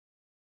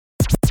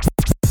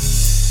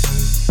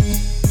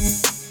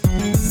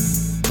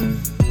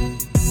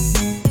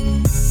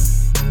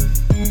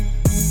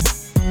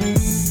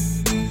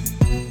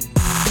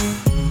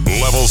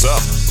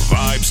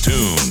this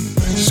tune.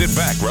 Sit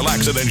back,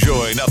 relax, and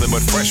enjoy nothing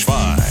but fresh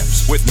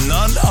vibes with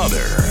none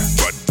other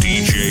but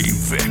DJ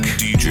Vique.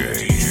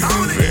 DJ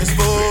Vique.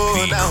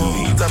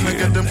 Now, time to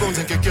get them phones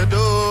and kick your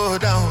door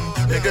down.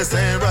 Niggas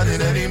ain't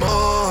running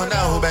anymore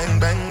now. Bang,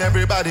 bang,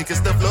 everybody kiss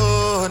the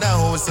floor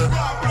now. It's all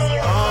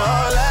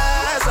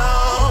eyes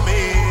on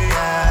me.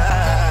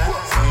 I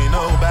see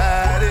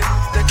nobody.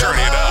 Turn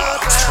it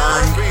up.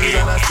 Turn it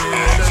up.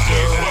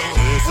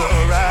 It's a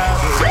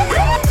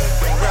robbery.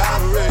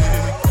 Robbery,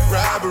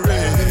 robbery,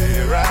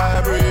 robbery,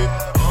 robbery,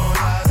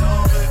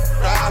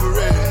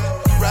 robbery,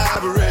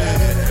 robbery,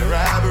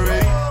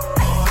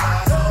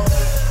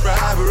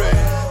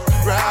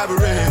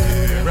 robbery,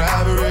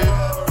 robbery,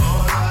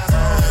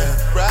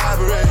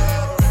 robbery,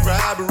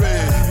 robbery,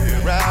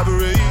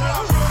 robbery.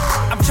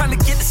 I'm trying to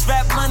get this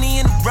rap money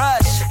in a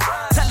rush.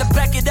 Tell her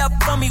back it up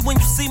for me when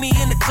you see me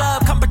in the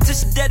club.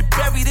 Competition dead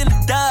buried in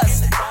the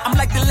dust. I'm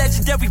like the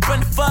legendary Run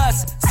the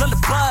Fuss. Still the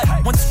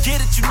bud. Once you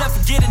get it, you never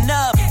get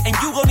enough. And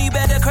you gon' need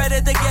better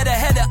credit to get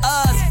ahead of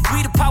us.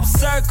 We the power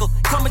circle.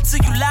 Coming to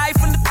you live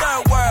from the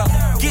third world.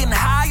 Getting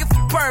higher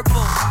for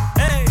purple.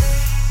 Hey,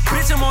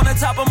 bitch, I'm on the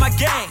top of my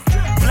game.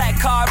 Black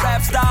car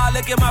rap star,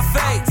 look at my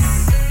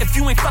face. If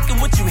you ain't fucking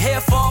what you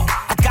here for,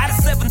 I got a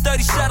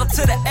 7:30 shuttle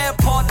to the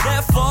airport.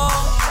 Therefore,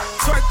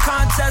 twerk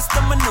contest,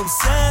 I'm a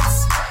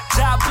nuisance.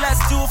 God bless,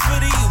 do it for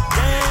the youth,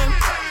 damn.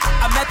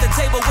 I'm at the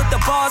table with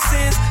the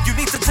bosses. You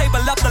need to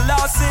table up the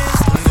losses.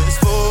 It's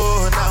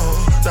 4 now.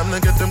 Time to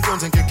get them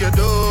guns and kick your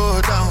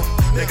door down.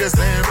 Niggas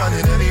ain't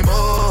running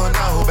anymore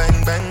now.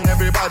 Bang, bang,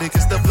 everybody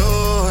kiss the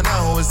floor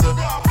now. It's all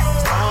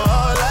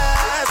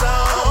eyes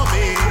on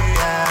me.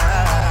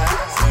 I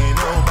see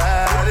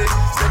nobody.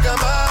 Stick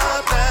 'em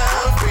up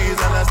now.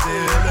 Freeze and I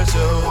steal the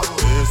show.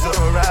 It's a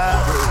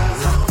robbery.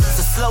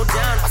 So slow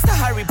down, what's the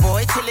hurry,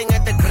 boy? Chilling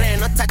at the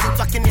Grand, not touching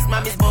fucking these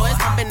mommies, boys.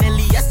 Pumping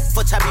Elias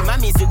for chubby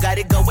mommies, you got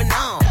it going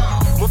on.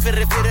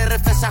 Mufere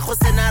refresha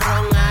khosena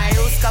wrong eye.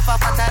 Uskapa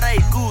fatara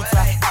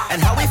ikutwa.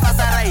 And how we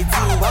fasara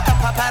itu, waka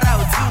papara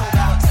utu.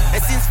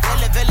 And since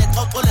vele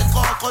toko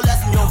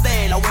las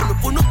nyobela. When we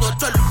punu go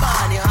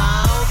tolubani,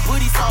 how?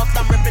 Booty soft,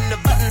 I'm ripping the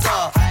buttons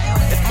off.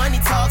 If money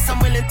talks, I'm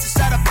willing to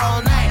shut up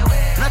all night.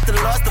 Nothing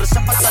lost, the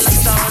shop all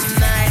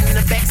night. In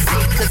the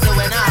backseat, cause it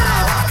went out.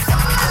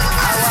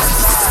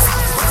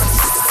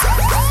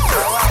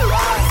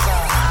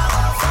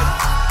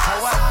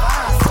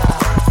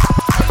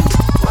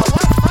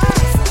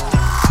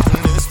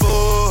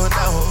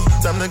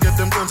 Time to get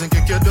them guns and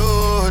kick your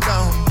door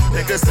down.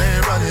 Niggas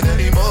ain't running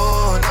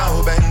anymore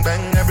now. Bang,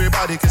 bang,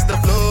 everybody kiss the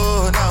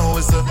floor now.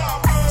 It's all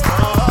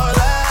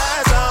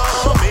eyes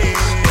on me.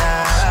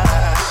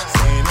 I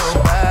see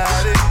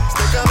nobody.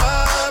 Stick 'em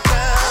up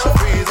now.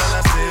 Freeze and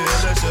I steal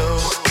the show.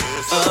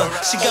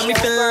 She got me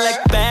feeling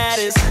like the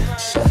baddest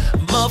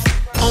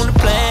motherfucker on the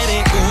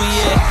planet. Ooh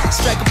yeah,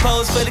 strike a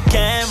pose for the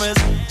cameras.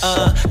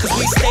 Cause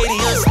we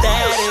stadium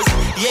status.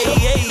 Yeah.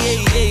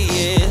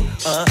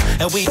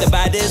 And we the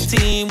baddest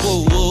team,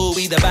 whoa, whoa.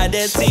 We the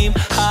baddest team,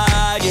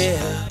 ah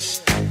yeah.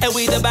 And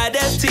we the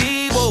baddest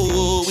team,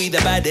 whoa. We the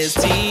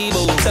baddest team,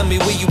 whoa. Tell me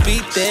where you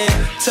beat that.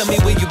 Tell me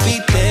where you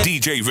beat that.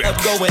 DJ Vique.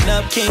 Up going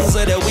up, kings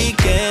of the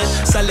weekend.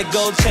 Solid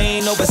gold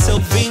chain over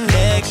silk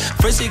V-neck.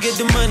 First you get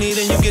the money,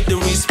 then you get the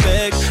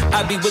respect.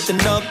 I be with the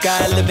North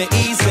guy, living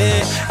easy.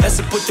 That's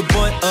to put the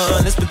boy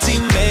on, that's my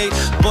teammate.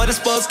 Boy, the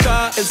sports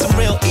car is some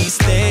real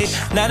East State.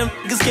 Now them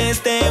niggas can't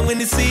stand when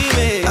they see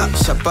me.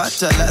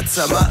 Shabata let's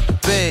my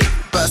babe.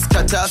 Bas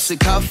katasi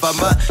cover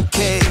my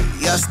K.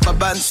 Yes, my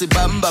bansi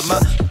bamba my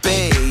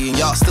bay.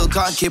 Y'all still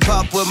can't keep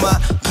up with my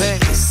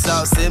pace.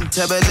 So sim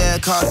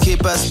tebele can't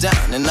keep us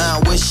down. And I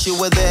wish you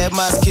were there,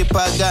 must keep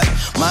I got.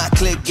 My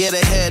click get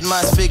ahead,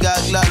 my speak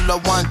out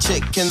loud. One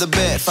chick in the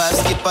bed, 5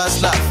 skip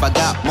us life. I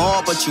got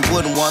more, but you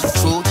wouldn't want the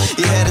truth.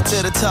 You headed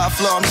to the top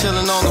floor, I'm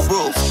chilling on the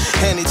roof.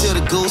 Handy to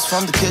the goose,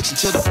 from the kitchen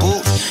to the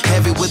booth.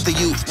 Heavy with the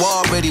youth,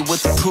 war ready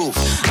with the proof.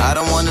 I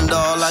don't want it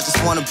all, I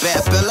just want a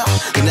bad fella.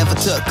 They never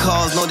took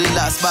calls, no they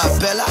lost by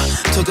Bella.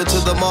 Took her to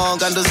the mall,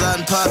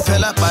 Gandazan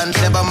Papella.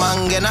 Bantleba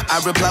Mangena, I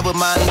reply with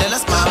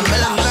Mandela's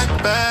Mamela. Like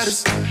the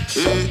baddest,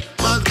 yeah.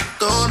 Mother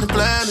on the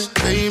planet,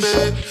 baby.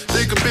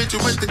 Take a picture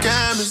with the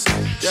cameras,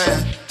 yeah.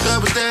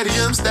 Double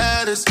stadium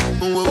status,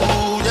 ooh,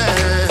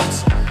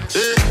 yes.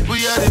 Yeah,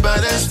 we are the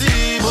baddest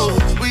team, oh.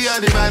 We are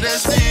the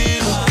baddest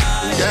team,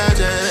 yeah.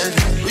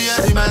 We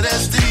are the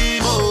baddest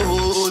team,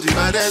 oh. The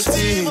baddest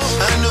team.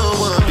 I know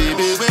one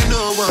baby, we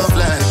no one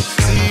fly.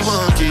 See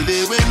one kill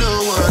it, we no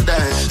one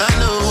die. I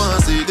know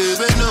one see it,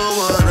 we no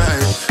one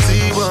ride.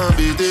 See one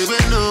beat it, we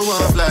no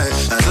one fly.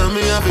 And some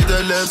me happy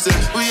to love say,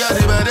 we are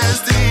the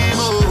baddest team,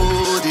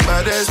 oh. The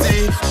baddest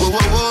team, whoa.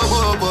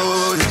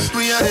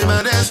 We are the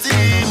baddest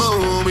team,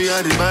 oh. We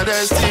are the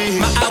baddest team.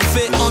 My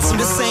outfit on some,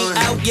 this ain't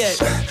out yet.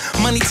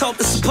 Money talk,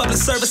 this is a public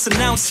service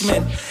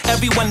announcement.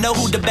 Everyone know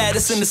who the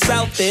baddest in the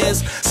South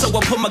is. So I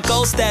put my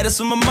gold status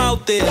where my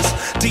mouth is.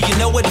 Do you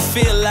know what it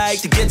feel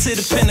like to get to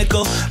the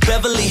pinnacle?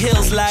 Beverly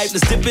Hills life,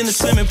 let's dip in the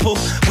swimming pool.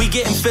 We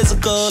getting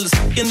physical, let's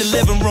in the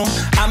living room.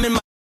 I'm in my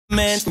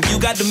Man, you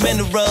got the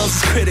minerals,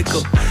 it's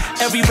critical.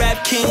 Every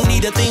rap king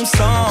need a theme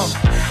song.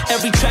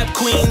 Every trap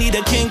queen need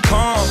a King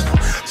Kong.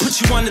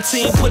 Put you on the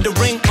team, put the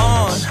ring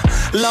on.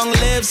 Long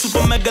live,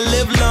 super mega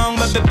live long.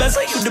 My best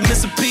I you to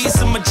miss a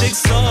piece of my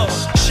jigsaw.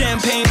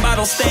 Champagne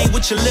bottle stained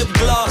with your lip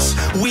gloss.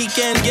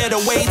 Weekend get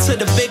away to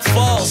the big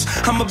falls.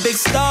 I'm a big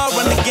star,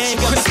 run the game,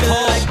 got me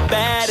feeling like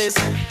baddest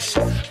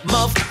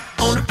motherfucker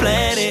on the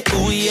planet,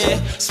 ooh yeah.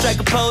 Strike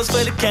a pose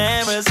for the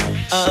cameras,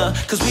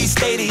 cause we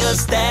stadium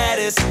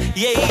status,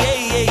 yeah.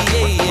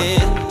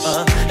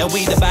 And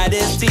we the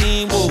baddest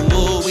team, woo,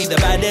 we the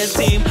baddest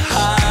team,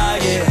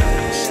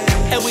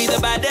 yeah. And we the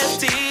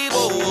baddest team,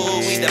 woo,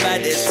 we the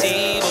baddest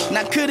team.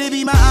 Now could it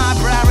be my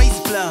eyebrow race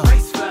flow?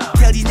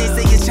 Tell these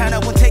niggas China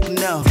won't take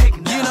no.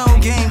 You know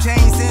game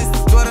changed since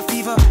the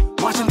fever.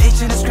 Watch them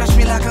itching and scratch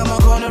me like I'm a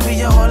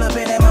gonorrhea. All up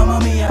in that mamma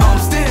mia. I'm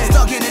still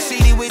stuck in the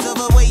shady ways of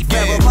a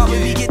wayfarer. Probably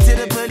me get to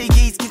the pearly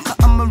gates.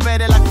 I'm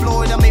ready like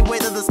Floyd. I may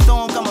weather the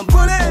storm. Come on,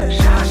 pull it.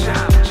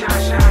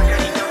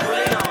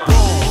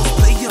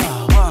 Play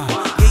up,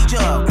 gauge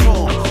up,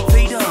 crawl,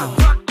 fade up.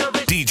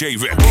 DJ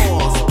Vique.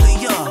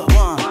 Play up,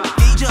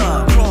 gauge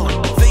up, crawl,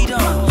 fade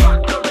up.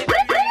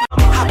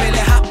 Hop in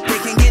the hop, they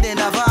can get in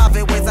the vibe.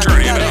 It ways I can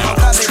get it. I'm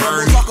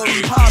talk a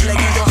republic.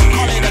 You don't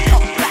call it a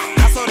cup black.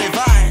 That's all they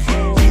vibe.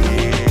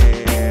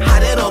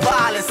 Hot little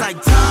violence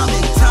like time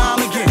and time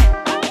again.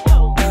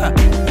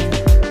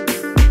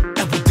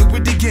 And we do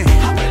it again.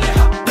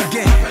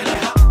 Again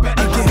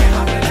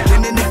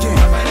and again.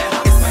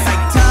 It's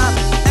like time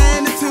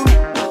and a two.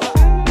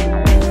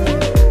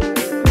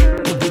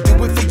 And we do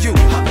it for you.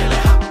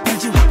 And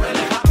you.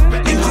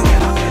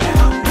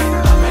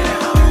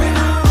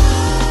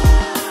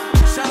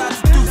 Shout out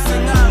to Deuce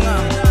and Nana.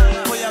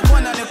 For your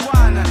guana de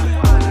guana.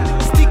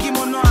 Sticky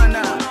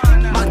monoana.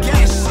 My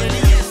gas shit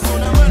is on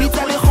the Me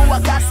tell you who I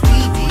got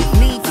speedy,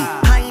 needy.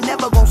 I ain't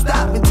never gon'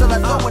 stop until I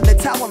throw in the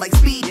towel like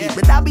Speedy.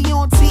 But I be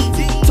on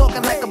TV,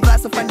 talking like a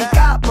blast of funny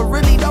cop. But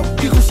really though,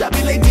 you can shop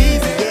me like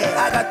Deejay.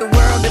 Yeah, I got the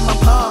world in my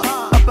palm,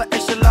 upper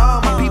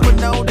echelon. My people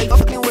know they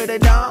fucking with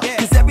it on.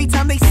 Cause every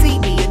time they see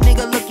me, a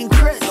nigga looking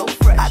crisp.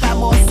 I got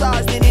more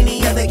stars than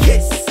any other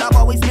kiss. I've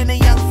always been a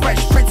young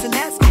fresh prince and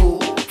that's cool.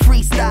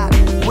 Freestyle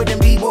with them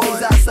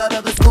b-boys outside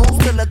of the school.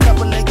 Still a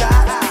couple of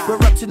guys, we're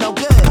up to no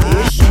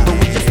good-ish. But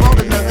we just rolled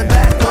another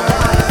back.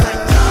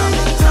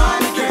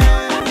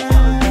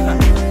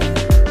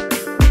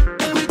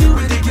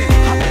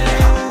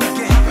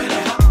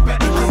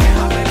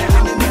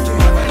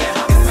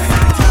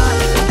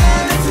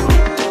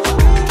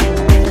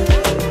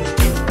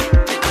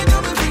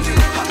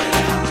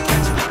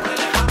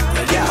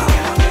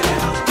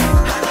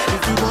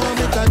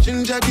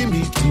 Ginger, give me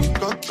the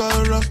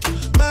kokoro.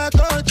 My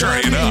coach, Turn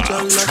it up,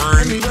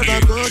 turn any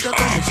other coach, I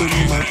come to me,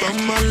 my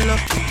bumala.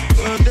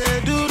 So they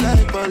do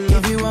like bala.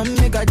 If you want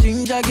make a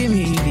ginger, give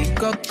me the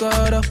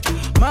kokoro.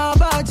 My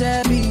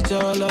body beat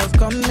your love.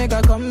 Come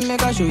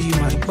make a show you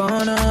my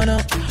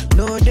banana.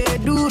 No, they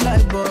do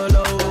like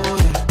bolo.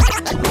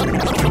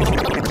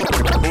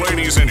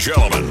 Ladies and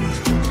gentlemen,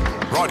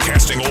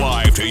 broadcasting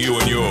live to you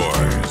and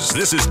yours,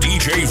 this is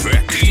DJ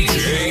Vique.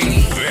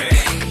 DJ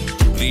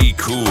Vique, the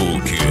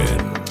cool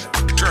kid.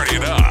 Turn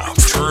it up,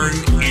 turn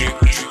it up.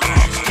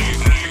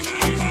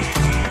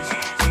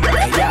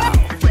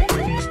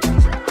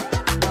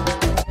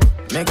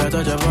 Make a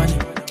touch upon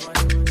it.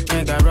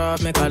 Make a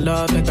rub, make a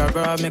love, make a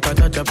rub, make a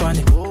touch upon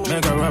it.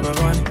 Make a rub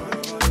upon it.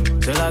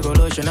 Till I go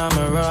lotion, I'm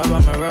a rub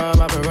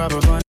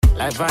upon it.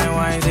 Like fine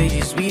wine, say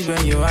you sweet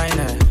when you wine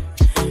it.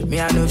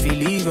 Me, I know feel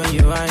leave when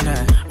you wine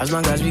it. As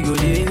long as we go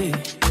there,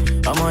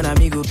 I'm on a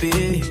me go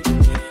pay.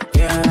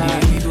 Yeah,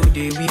 we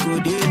go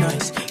there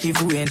nice.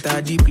 If we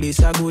enter the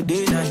place, I go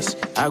there nice.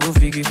 I go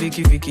fiki,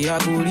 I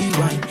go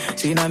rewind.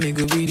 Say now me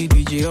go be the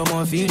DJ,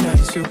 I'ma feel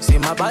nice. So, say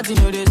my party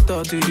know they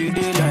start to the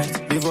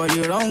daylight. Before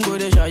you run, go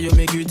the shot, you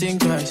make you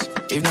think twice.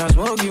 If not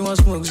smoke, you want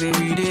smoke, say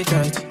we day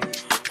tight.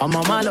 I'm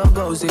on my love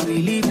go, say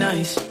we live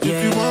nice.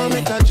 Yeah. If you want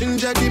make a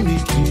ginger, give me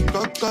the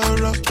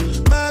kokoro.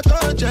 My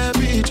coach, I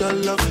beat your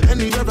love.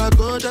 Any other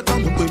coach, I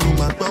come with me,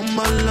 my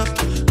bumala.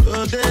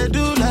 So they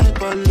do like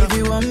bala. If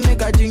you want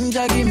make a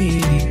ginger, give me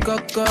the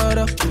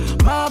kokoro.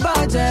 My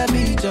body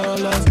beat your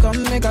love.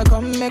 Come make a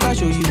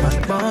show you my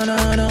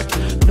banana.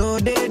 No,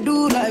 they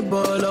do like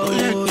bolo.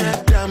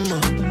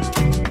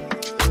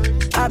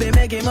 I been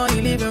making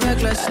money, living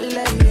reckless.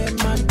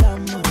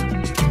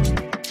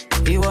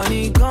 You want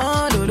it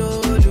gone, do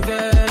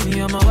me,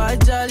 I'm a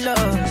white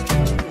love.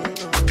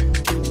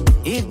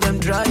 If them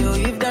try,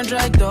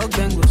 talk,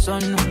 then go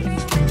son.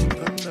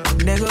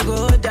 They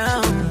go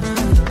down.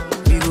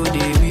 We go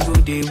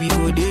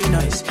day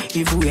nice.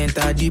 If we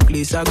enter the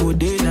place, I go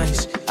day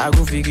nice. I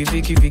go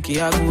fiki,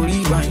 I go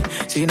rewind.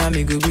 Say now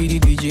me go be the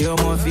DJ,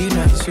 I'ma feel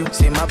nice. So,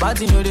 say my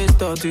party know they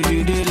start to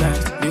the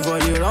daylight. Before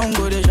you run,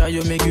 go the shot,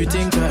 you make you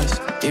think twice.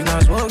 If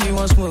not smoke, you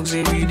want smoke,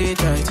 say we day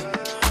tight.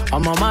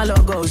 I'm on my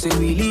logo, say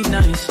we live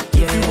nice.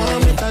 Yeah. If you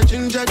want me to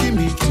ginger, give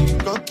me tea,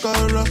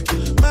 kokoro.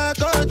 My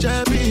coach,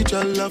 I be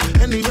your love.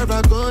 Anywhere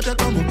I go, they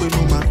come up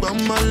with my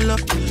bum, my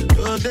love.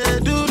 So they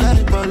do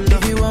like ball.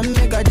 If you want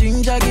me to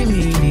ginger, give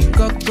me the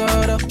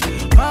kokoro.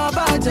 My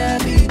coach, I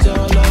be your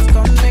love.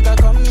 Come make a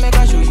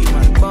show you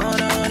my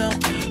banana.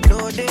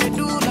 So they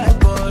do like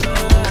ball.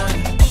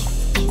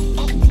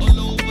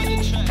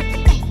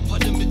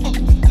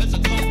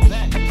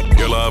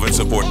 Your love and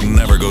support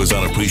never goes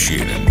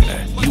unappreciated.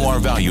 You are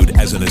valued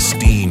as an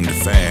esteemed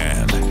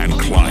fan and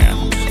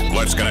client.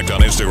 Let's connect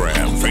on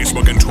Instagram,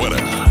 Facebook, and Twitter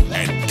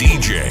at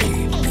DJ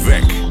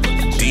Vique.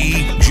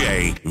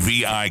 DJ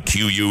Vique.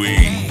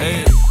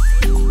 Hey,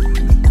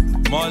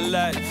 more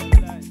life.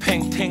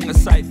 Pink ting the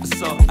sight for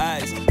sore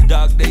eyes.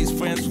 Dark days,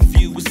 friends with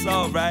you, it's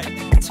alright.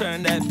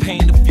 Turn that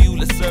pain to fuel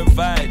to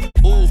survive.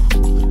 Ooh,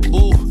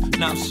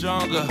 now I'm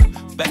stronger.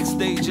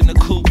 Backstage in the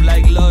coupe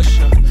like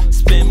Lusher.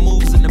 Spin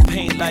moves in the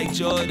paint like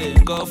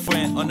Jordan.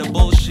 Girlfriend on the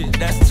bullshit,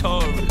 that's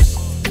Taurus.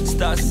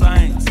 Star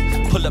signs,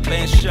 pull up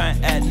and shine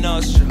at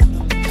Nostra.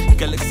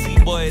 Galaxy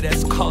boy,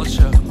 that's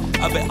culture.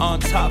 I've been on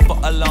top for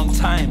a long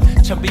time.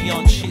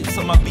 Champion chips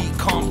on my beat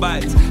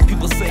combines.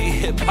 People say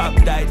hip-hop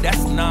died,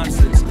 that's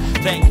nonsense.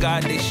 Thank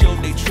God they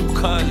showed their true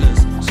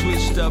colors.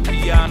 Switched up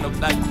piano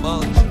like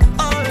vulture.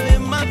 All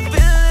in my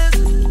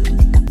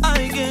feelings,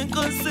 I can't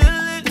conceal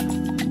it.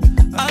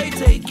 I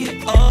take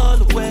it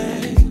all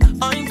away.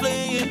 I'm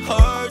playing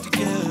hard to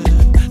get.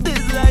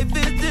 This life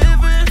is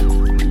different.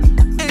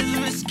 It's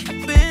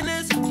risky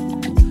business.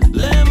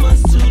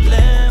 Lemons to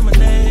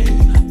lemonade.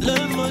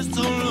 Lemons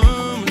to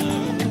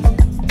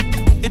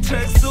lemonade. It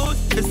tracks suit,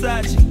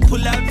 Versace.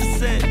 Pull out the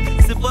set.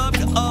 Zip up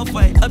the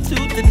off-white up to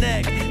the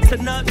neck.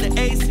 Turn up the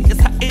AC, it's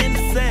hot in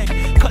the sack.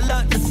 Call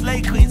out the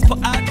slay queens, pull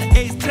out the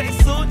ace. Track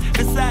suit,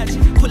 Versace.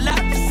 Pull out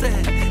the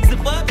set.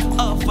 Zip up the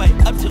off-white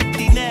up to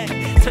the neck.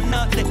 Turn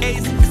up the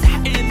AC, it's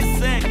hot in the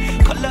sack.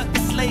 Call up the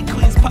slay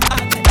queens, pull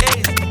out the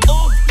ace.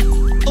 Ooh,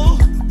 ooh.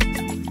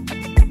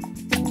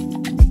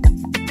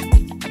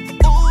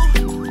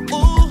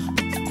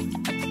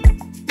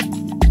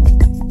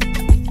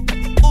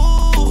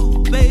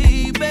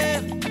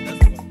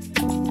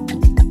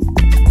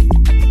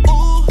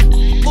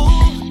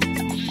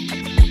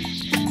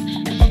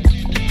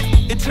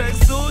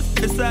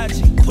 Versace,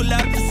 pull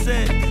out the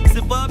set,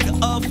 zip up the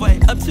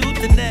off-white up to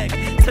the neck,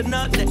 turn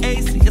up the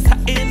AC, it's hot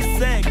in the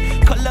sack,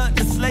 call up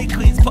the slay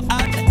queens, pull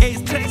out the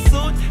ace, track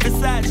suit,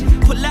 Versace,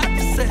 pull out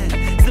the set,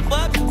 zip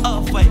up the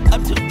off-white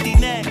up to the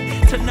neck,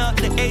 turn up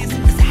the AC,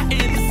 it's hot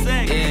in the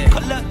sack,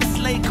 call up the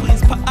slay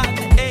queens, pull out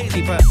the ace.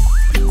 Keep up.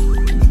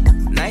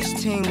 Nice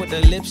team with the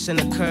lips and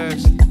the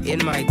curves,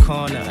 in my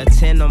corner, a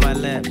 10 on my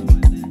lap.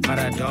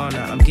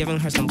 Maradona, I'm giving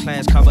her some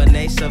class,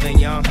 Cabernet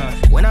Sauvignon her.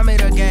 When I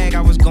made her gag, I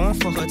was going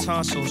for her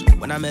tonsils.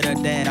 When I met her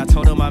dad, I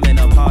told him I'm an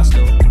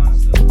apostle.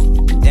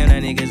 Damn,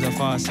 that nigga's a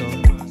fossil.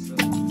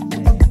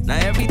 Now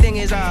everything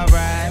is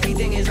alright, See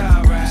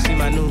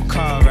my new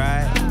car,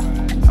 right?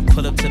 I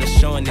pulled up to the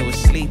show and they was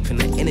sleeping,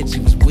 the energy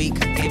was weak,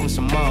 I gave him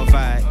some more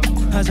vibe.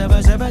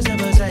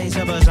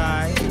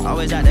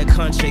 Always out the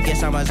country,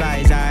 guess I'm a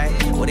zai.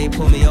 When they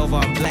pull me over,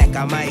 I'm black,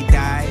 I might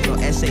die. No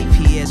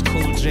SAPS,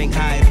 cool drink,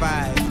 high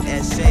five.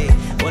 SA,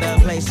 what a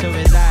place to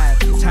reside.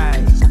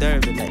 Ties,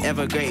 Durban, the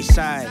Evergreen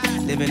side.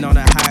 Living on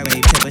the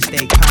highway, pepper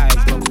steak pies.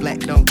 No black,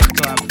 don't go,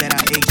 I bet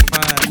I age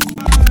fine.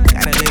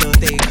 Got a little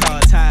thing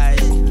called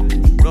ties.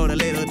 Wrote a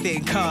little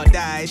thing called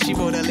dies. She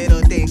wrote a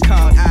little thing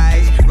called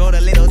eyes. Wrote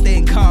a little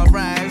thing called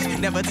rhymes.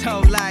 Never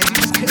told lies, you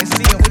just couldn't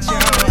see it with your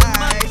own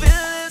eyes.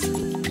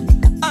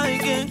 I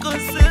can't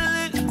conceal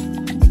it.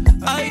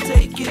 I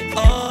take it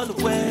all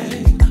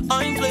away.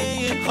 I'm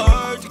playing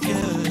hard to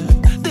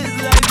get. This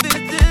life is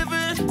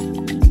different.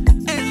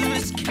 It's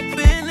risky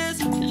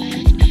business.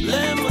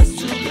 Lemons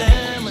to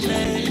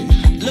lemonade.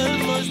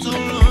 Lemons to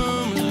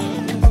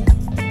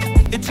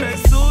lemonade. It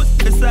tracks suit,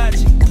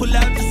 Versace. Pull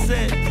out the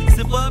set.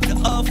 Zip up the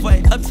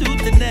off-white up to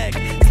the neck.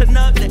 Turn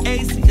up the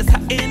AC, it's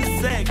hot in the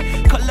sack.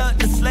 Call up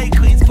the slay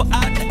queens, pull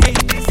out the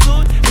AC.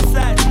 Suit,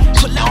 Versace.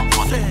 Pull out the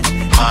set.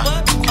 Zip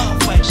up the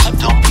off-white up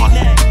to the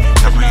neck.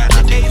 Turn up the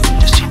AC,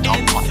 it's hot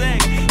in the sack.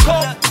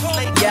 Call up the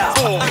slay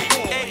queens, pull out the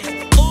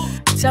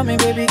AC. Tell me,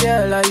 baby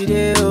girl, how you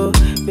do? Oh?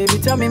 Baby,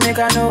 tell me, make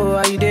I know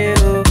how you do.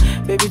 Oh?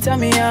 Baby, tell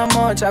me how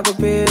much I could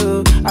pay.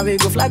 Oh? I will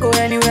go fly, go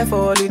anywhere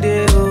for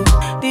holiday. Oh?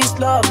 This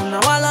love, now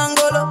I long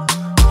go.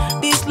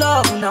 This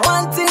love, now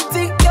one thing,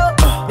 yo.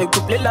 They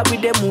could play like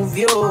with the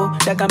movie, oh.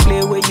 They can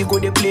play where you go,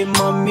 they play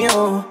mommy,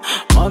 oh.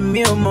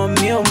 Mommy, oh,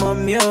 mommy, oh,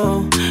 mommy,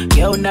 oh.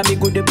 Girl, now me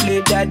go, they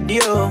play daddy,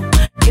 oh.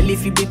 Girl,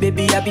 if you be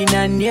baby, I be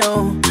nanny,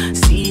 oh.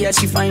 See how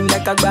she fine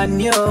like a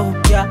granny, oh.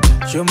 Yeah,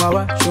 show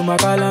my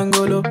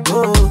kalangolo,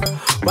 oh.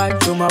 Why,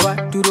 show my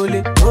what to roll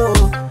it,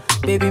 oh.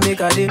 Baby, make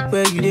a day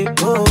where you day,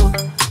 oh.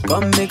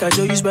 Come make a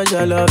show you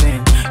special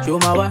loving. Show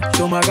my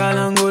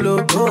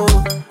kalangolo, oh.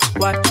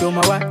 What, show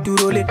my what to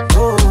roll it,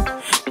 oh.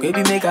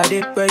 Baby, make a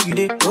day where you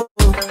day, oh.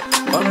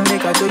 Come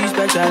make a show you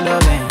special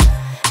loving.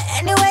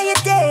 Anywhere you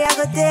day, I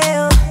go there,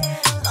 oh.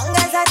 Long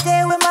as I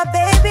stay with my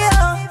baby,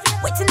 oh.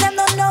 Waiting them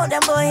don't know,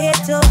 them go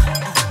hit, oh.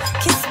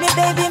 Kiss me,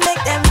 baby,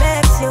 make them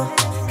vex you.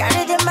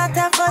 Carry the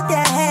matter for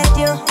their head,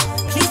 you.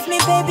 Please me,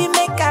 baby,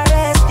 make I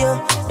rest you.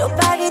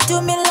 Nobody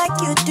do me like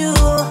you do.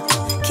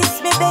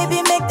 Kiss me,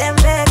 baby, make them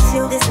vex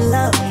you. This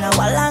love, now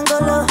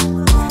Walangolo.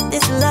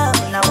 This love,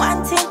 now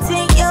one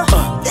ting yo.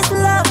 This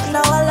love,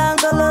 now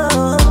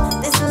Walangolo.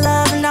 This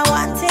love, now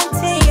one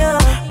ting yo.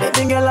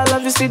 Baby girl, I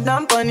love you, sit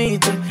down on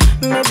it.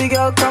 Baby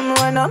girl, come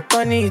run up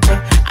on it.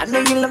 I know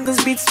you love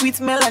this beat, sweet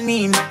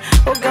melanine.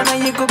 Oh,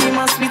 Ghana, you could be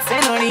my sweet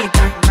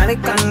senorita.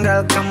 American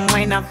girl, come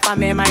wine up for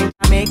me. My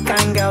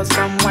Jamaican girls,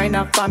 come wine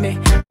up for me.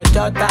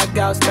 Jota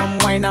girls, come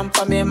wine up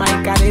for me. My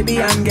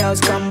Caribbean girls,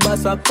 come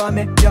bust up for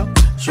me. Yo,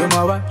 show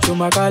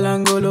my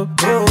kalangolo.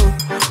 Oh,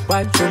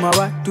 what, show my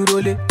what, to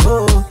roll it.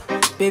 Oh,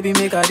 baby,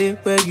 make a day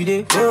where you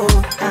day. Oh,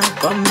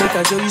 come make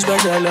a show you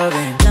special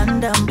loving.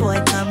 London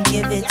boy, come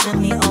give it to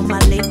me. All my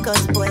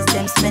Lagos boys,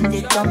 them spend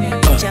it on me.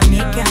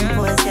 Jamaican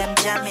boys, them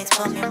jam it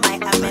for me. My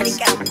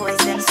American boys,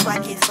 them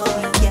swag it for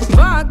me. Yeah.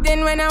 Back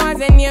then when I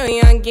was a new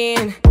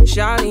youngin',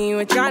 Charlie, you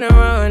were trying to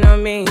run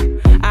on me.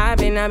 I've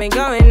been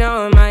going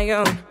on my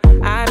own.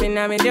 I've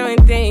been doing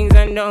things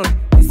unknown.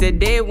 It's the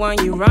day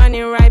one, you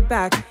running right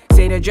back.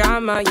 Say the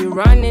drama, you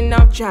running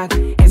off track.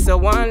 It's a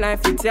one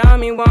life, you tell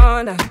me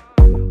one life.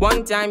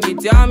 One time, you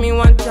tell me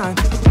one time.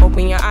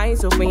 Open your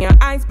eyes,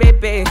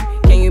 baby.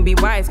 Can you be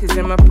wise, cause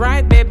I'm a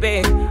pride,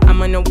 baby.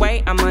 I'm on the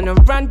way, I'm on the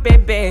run,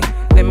 baby.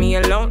 Leave me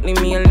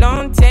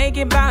alone, take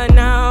it by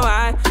now.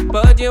 I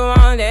put you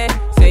on it.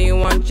 Say you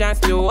want chance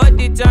to hold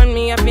it on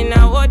me. I been I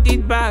hold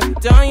it back.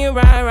 Turn you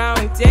right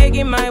around, take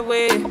it my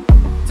way.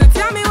 So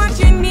tell me what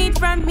you need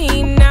from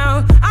me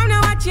now. I know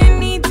what you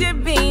need to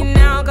be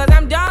now, cause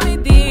I'm done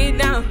with it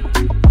now.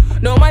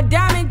 No more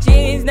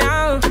damages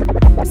now.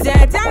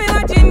 Say, tell me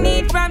what you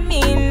need from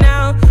me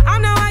now. I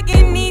know what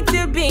you need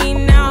to be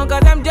now,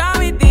 cause I'm done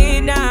with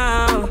it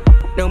now.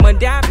 No more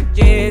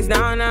damages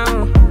now.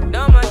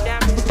 No more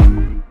damages.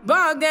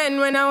 Back then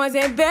when I was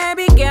a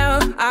baby girl,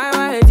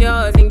 I was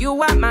yours and you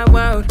were my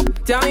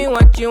world. Tell me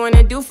what you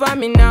wanna do for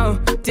me now.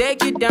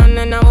 Take you down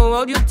and I will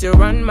hold you to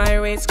run my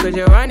race, cause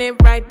you run it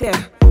right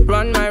there.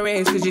 Run my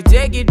race, cause you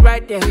take it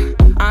right there.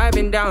 I've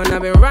been down,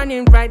 I've been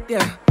running right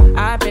there.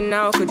 I've been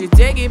out, could you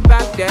take it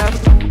back there?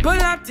 Pull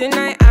up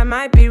tonight, I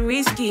might be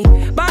risky.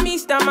 Buy me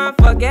stomach,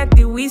 forget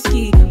the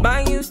whiskey.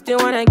 But you still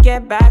wanna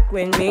get back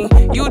with me.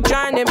 You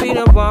tryna be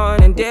the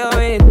one and deal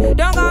with.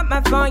 Don't got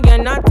my phone, you're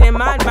not a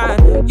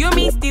madman. You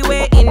miss the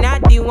way in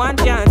at the one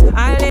chance.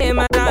 I live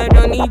my life,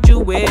 don't need you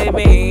with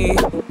me.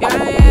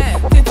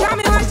 Yeah. So tell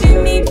me what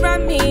you need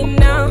from me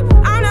now.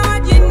 I know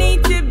what you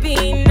need to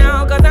be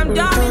now, cause I'm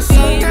done with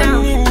it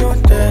now.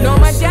 No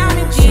more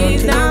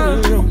damages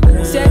now.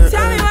 So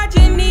tell me what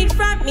you need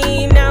from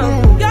me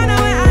now. You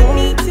know where I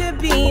need to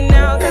be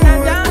now, cause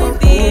I'm done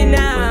with it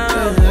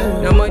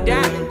now. No more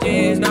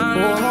damages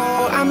now.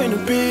 Oh, I'm in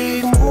a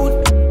big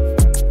mood,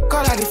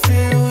 cause I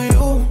feel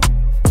you.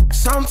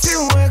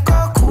 Something wake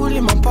up cool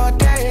in my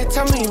body,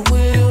 tell me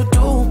what you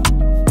do.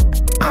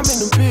 I'm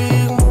in a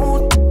big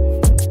mood,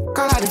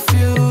 cause I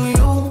feel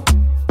you.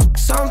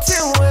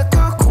 Something wake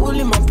up cool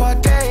in my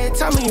body,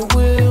 tell me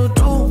what you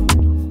do.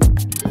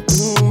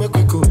 Make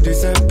we go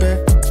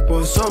December,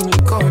 but some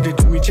liquor they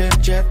do me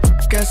jet.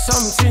 Get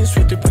something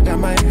sweet to put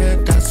on my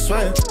head, that's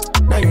why.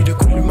 Now you the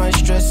cool in my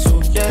stress,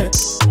 so yeah.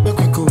 Make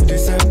we go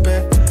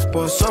December,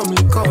 but some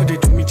liquor they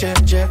do me jet.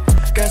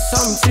 Get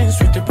something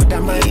sweet to put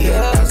on my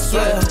head, that's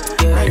why.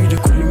 Now you the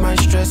cool in my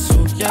stress,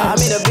 so yeah. I'm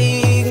in a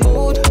big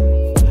mood,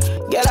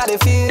 girl, I dey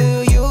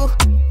feel you.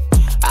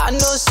 I know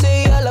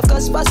say I love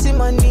cause passing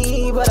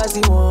money, but I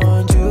still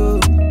want you.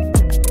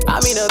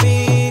 I'm in a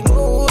big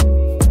mood,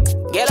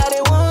 girl, I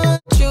dey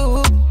want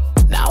you.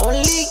 Now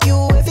only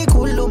you, if you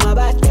cool on my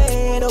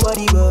body,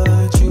 nobody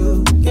but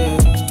you. Yeah.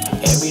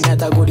 Every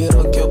night I go to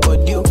rock your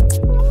body.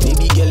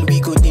 Baby girl, we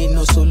go there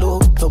no solo.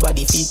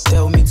 Nobody fit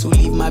tell me to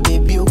leave my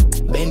baby.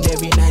 Bend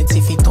every night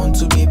if it turn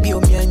to baby.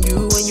 Me and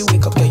you, when you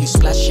wake up, girl, you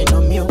splashing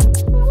on me.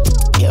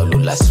 Yeah,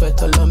 Lula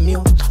sweat all on me.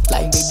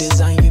 Like the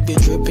design, you be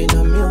dripping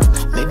on me.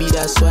 Maybe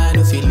that's why I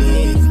don't feel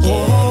it.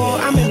 Yeah. Oh,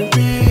 I'm in a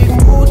big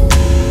mood,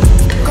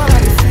 cause I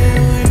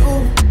feel you.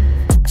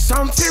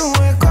 Something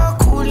wake up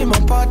cool in my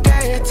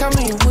body, tell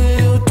me what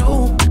you do.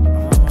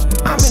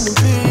 I'm in a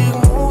big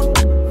mood,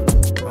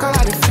 cause I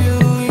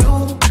feel you.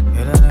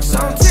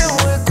 Something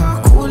wake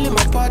up cool in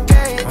my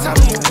body, tell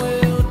me what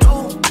you do.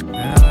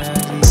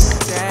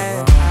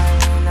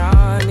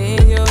 I don't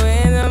need you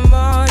in the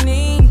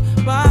morning,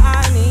 but I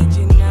need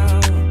you now.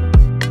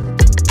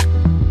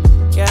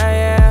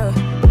 Yeah,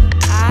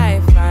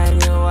 I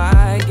find you,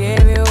 I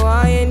give you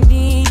all you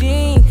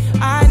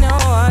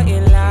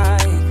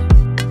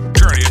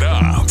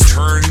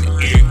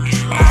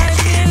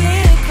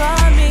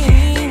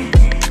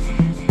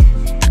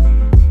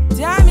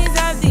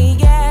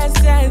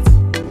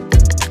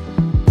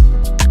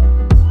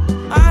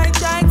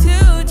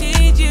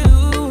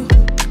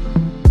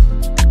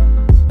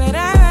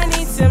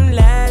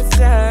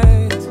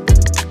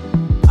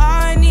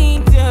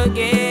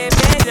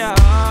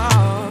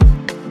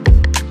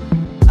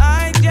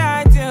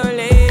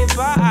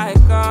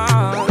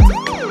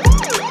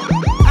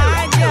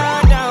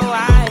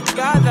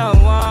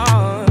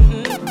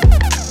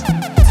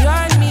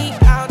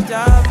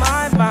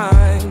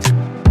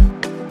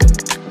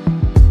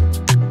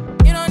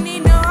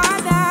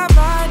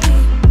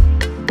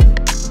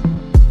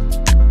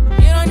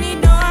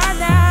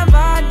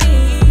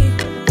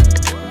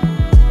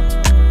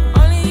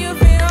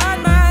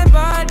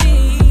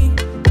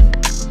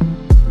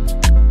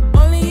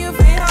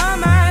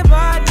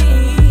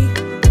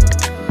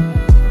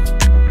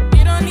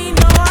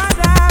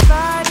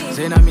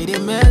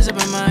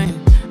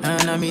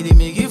me, they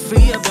make you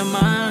free up your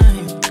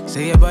mind.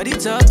 Say your body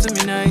talk to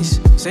me nice.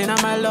 Say now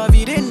my love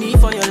you didn't need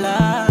for your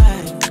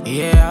life.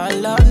 Yeah, our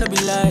love no be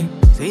like.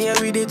 Say yeah,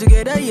 we did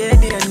together, yeah,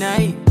 day and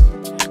night.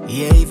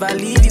 Yeah, if I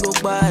leave, you go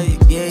by.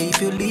 Yeah,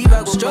 if you leave,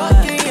 I go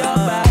stroking by. Your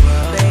body,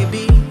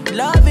 baby.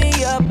 Loving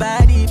your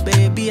body,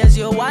 baby. As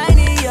you're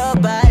whining your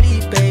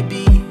body,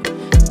 baby.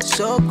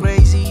 So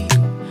crazy.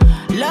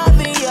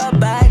 Loving your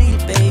body,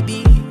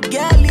 baby.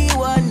 Girl, you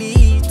want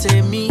need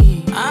to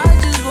me. I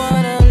just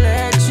wanna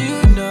let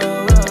you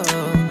know.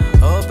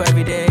 Hope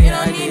every day you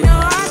don't need no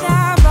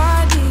other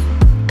body.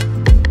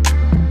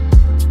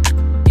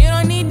 You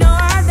don't need no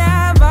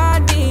other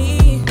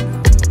body.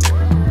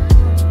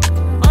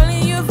 Only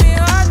you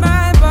feel on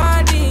my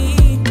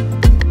body.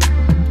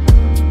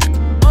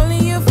 Only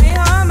you feel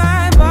on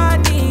my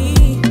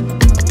body.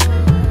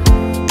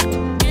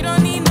 You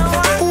don't need no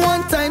other.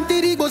 One time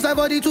did it goes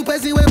body to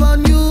pass away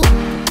on you.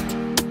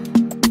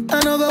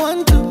 Another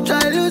one to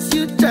try lose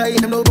you, try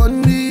and no one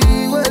me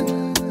well.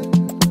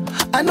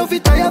 I know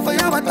fit tire for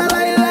you, but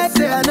I like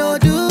say I know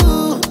do.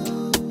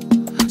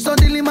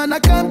 Suddenly man I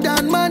calm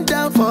down, man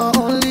down for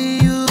only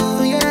you,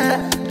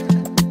 yeah.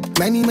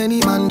 Many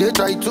man they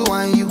try to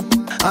whine you.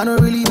 I don't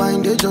really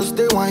mind, they just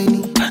they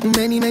whiny.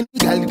 Many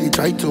girls they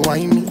try to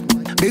whine me.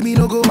 Baby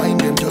no go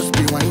mind them, just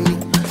be whiny.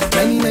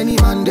 Many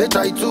man they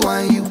try to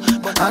whine you.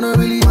 I don't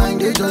really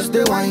mind, they just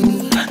they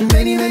whiny.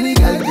 Many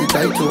girls they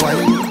try to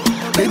whine me.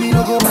 Baby,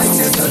 no go mind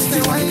them, just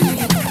stay whiny.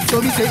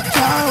 So me say,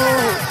 ciao,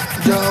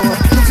 Jawa.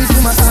 Look into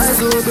my eyes,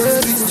 oh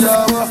baby,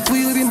 Jawa. Will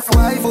you be my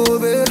wife, oh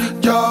baby,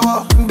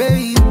 Jawa.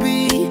 Baby,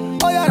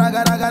 oh yeah,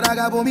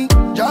 raga, for me,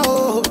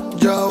 Jawa,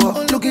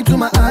 Jawa. Look into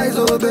my eyes,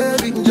 oh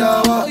baby,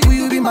 Jawa. Will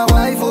you be my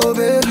wife, oh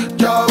baby,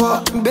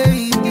 Jawa.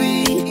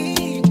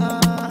 Baby,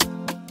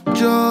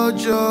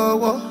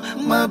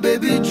 Jawa, my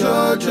baby,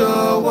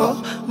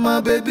 Jawa,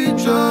 my baby,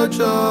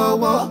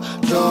 Jawa,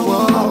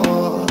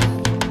 Jawa.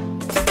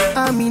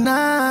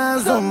 Amina,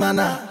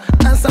 Zomana,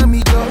 answer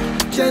me, Joe,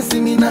 chance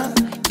me now.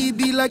 It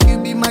be like you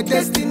be my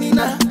destiny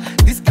now.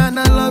 This kind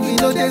of love, you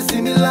know, they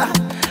similar.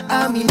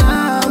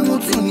 Amina,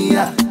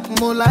 Mutinia,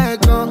 Mola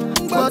Egon,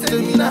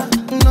 Botemina.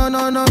 No,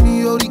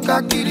 me,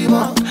 Orika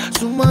Kirima.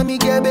 So, mommy,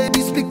 get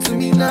baby, speak to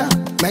me now.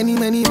 Many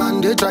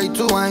man, they try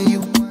to whine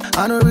you.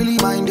 I don't really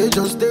mind, they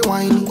just they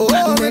whiny.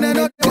 Oh,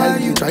 many while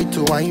you try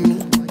to whine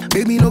me.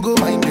 Baby, no go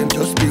mind them,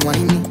 just be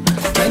whiny.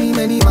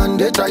 Many man,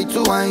 they try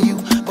to whine you.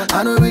 But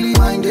I don't really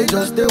mind, they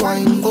just they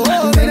whiny.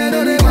 Oh,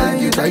 many while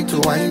you try to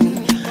whine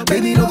me.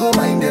 Baby, no go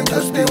mind them,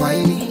 just they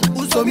whiny.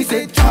 So me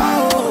say,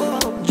 ciao,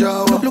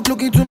 Jawa.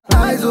 Look into my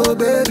eyes, oh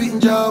baby,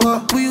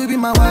 Jawa. Will you be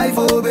my wife,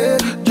 oh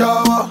baby,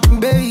 Jawa.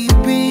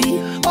 Baby,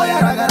 oh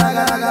yeah,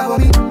 raga, for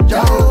me,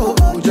 Jawa.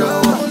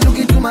 Look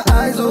into my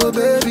eyes, oh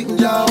baby,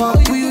 Jawa.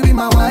 Will you be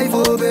my wife,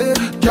 oh baby,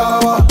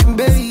 Jawa.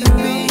 Baby,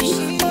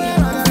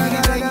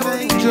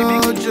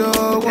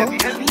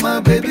 Jawa, my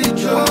baby,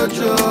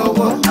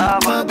 Jawa,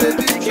 my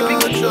baby,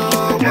 Jawa.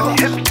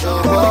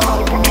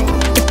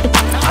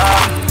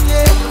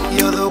 Yeah,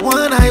 you're the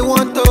one I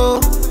want, oh.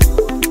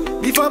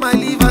 Before my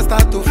liver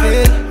start to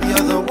fail,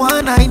 you're the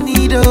one I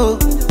need, oh.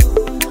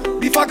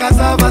 Before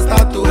cassava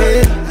start to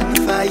hail, and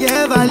if I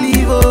ever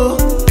leave, oh,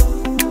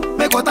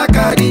 make what I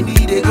carry me,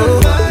 they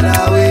go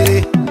far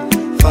away.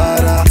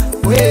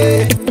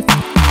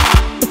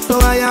 So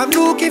I am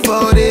looking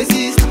for a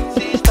sister,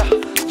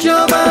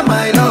 Joma,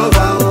 my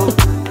lover, oh.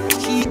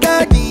 She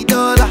got the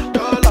dollar,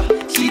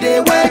 she dey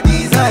wear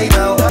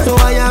designer, oh. So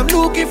I am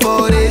looking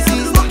for a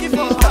sister,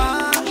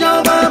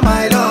 Joma,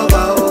 my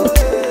lover, oh.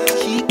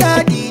 She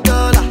got the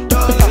dollar,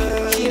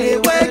 she dey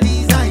wear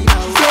designer.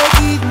 So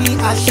give me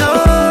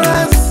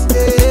assurance,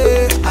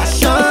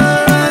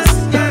 assurance.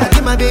 I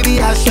give my baby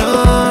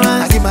assurance,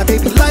 I give my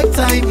baby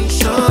lifetime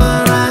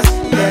insurance,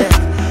 yeah.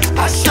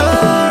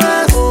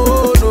 Assurance,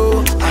 oh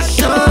no,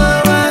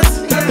 assurance.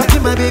 I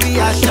give my baby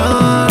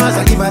assurance,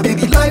 I give my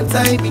baby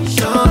lifetime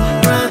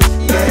insurance,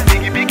 yeah.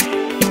 Biggie,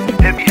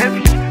 heavy,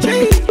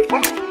 Gee.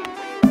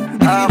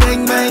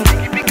 Bang, bang.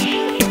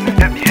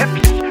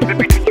 heavy,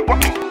 baby, do you want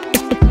me?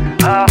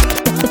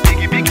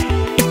 Biggie,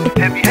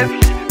 heavy,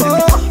 Oh,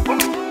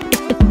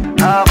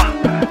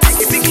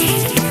 biggie,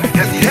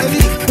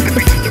 heavy,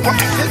 baby, do you want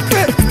me?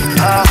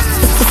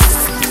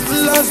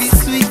 love is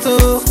sweet,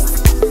 oh.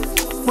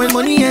 When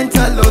money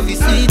enter, love is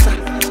sweeter.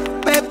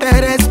 Pepe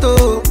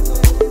resto.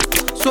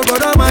 So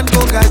brother man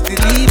go gas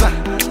deliver.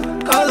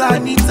 Call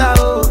Anita,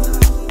 oh.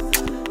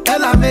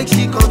 Tell her make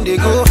she come, they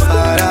go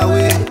far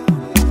away.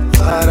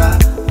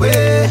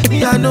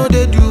 Me I know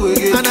they do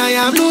again. And I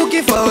am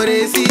looking for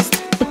a sister,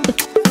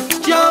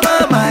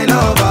 Joma, my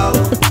lover,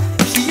 oh.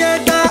 If she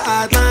enter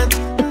Atlanta,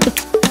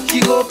 she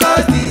go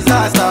cause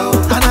disaster,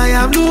 oh. And I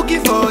am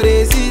looking for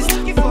a sister,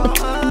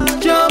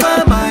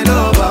 Joma, my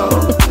lover,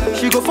 oh.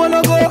 She go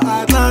follow go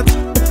Atlanta,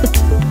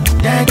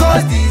 then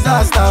cause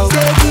disaster, oh.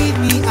 Say give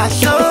me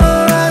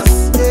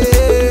assurance,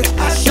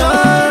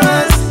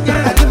 assurance. I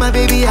give my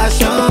baby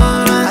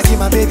assurance, I give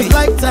my baby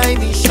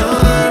lifetime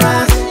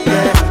insurance,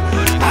 yeah.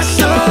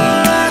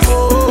 Assurance,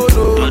 oh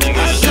no,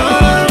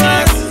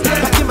 assurance. I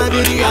give my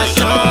baby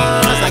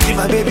assurance, I give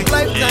my baby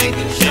lifetime.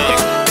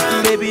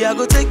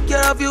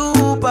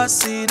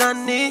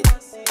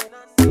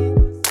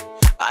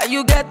 Are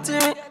you getting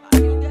me?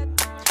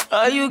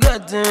 Are you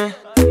getting me?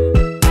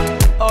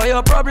 All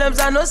your problems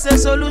I know say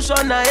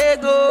solution na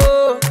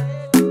ego.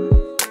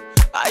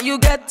 Are you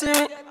getting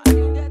me?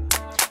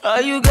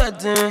 Are you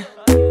getting me?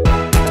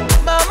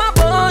 Mama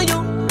born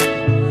you,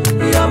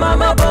 your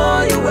mama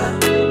born you well,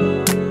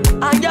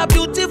 and you're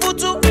beautiful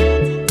too.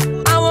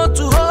 I want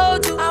to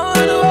hold you, I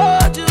want to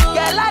hold you.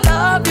 Girl, I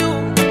love you,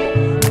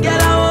 girl,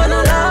 I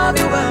wanna love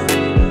you well.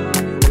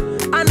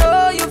 I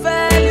know you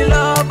fell in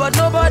love, but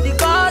nobody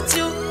got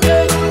you.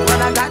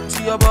 When I got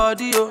to your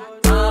body, oh,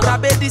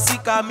 baby,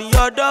 sick of me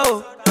your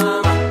door.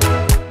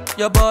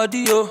 Your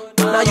body, oh,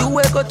 now you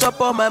wake up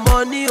chop all my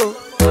money, oh.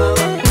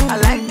 I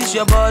like this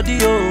your body,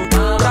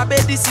 oh,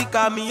 baby, sick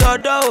of me your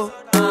door.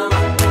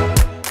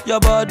 Your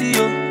body,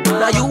 oh,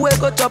 now you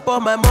wake up chop all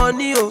my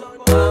money, oh.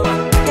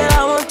 Girl,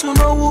 I want to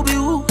know who be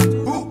who.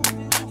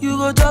 You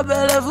go top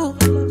a level.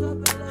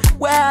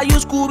 Where are you,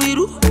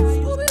 Scooby-Doo?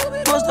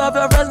 Most of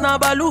your friends now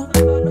Baloo.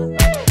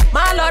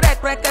 Malo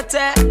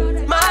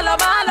rekrekete, malo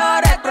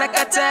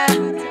rekrekete.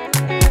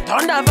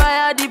 Thunder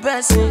fire the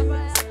person.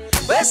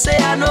 We say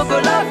I no go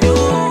love you.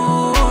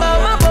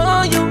 Mama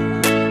born you,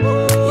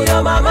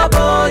 your mama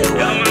born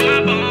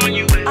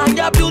you, and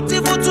you're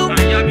beautiful too.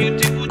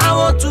 I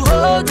want to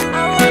hold you, I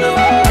wanna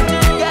hold you.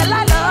 Girl,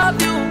 I love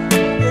you,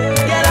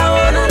 girl, I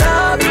wanna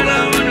love you.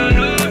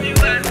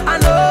 I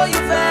know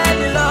you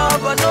fell in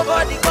love, but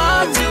nobody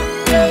got you.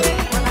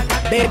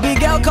 Baby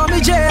girl, call me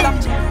jailer,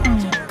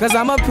 'cause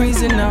I'm a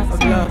prisoner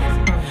of love.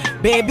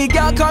 Baby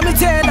girl, call me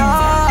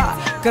Taylor,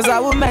 'cause I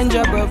will mend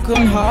your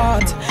broken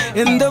heart.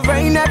 In the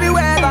rain, every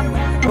weather.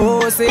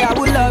 Oh, say I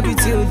will love you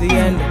till the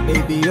end.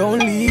 Baby,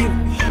 only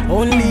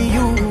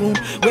you.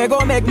 We're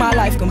gonna make my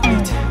life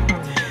complete.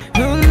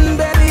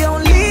 Baby,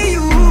 only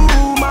you.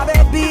 My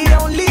baby,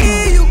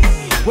 only you.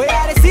 Where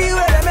I see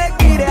where they make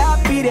me the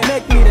happy, they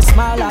make me the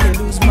smile, I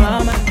lose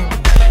my mind.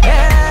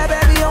 Yeah,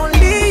 baby,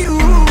 only you.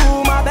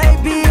 My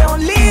baby,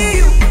 only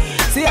you.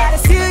 See I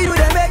see you,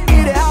 they make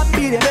me the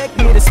happy, they make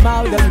me the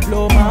smile, they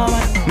blow my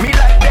mind. Me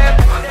like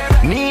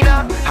them,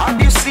 Nina, have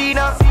you seen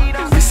her?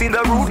 You seen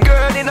the rude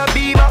girl in a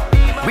beamer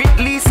with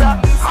Lisa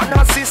and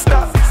her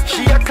sister.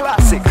 She a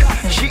classic,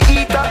 she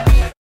eat her.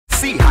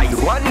 See how you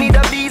want need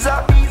a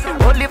visa.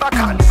 Oliver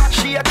Khan,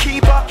 she a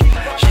keeper.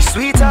 She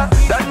sweeter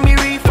than me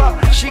reefer.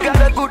 She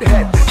got a good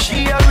head,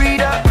 she a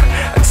reader.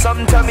 And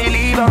sometimes me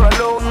leave her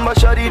alone, but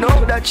she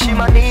know that she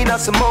my Nina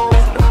Simone.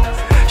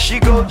 She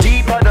go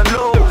deeper than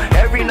low.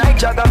 Every night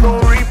Jagga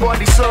gon' reap what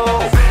the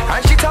soul.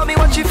 And she tell me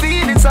what she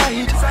feel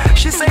inside.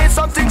 She say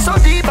something so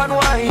deep and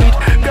wide.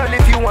 Girl,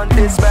 if you want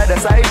this bad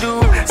as I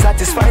do,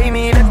 satisfy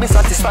me, let me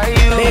satisfy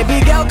you.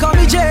 Baby girl, call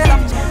me jailer,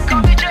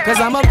 'cause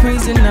I'm a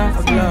prisoner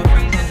of love.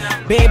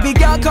 Baby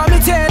girl, call me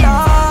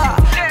Taylor,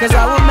 'cause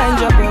I will mend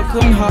your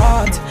broken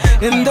heart.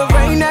 In the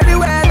rain, every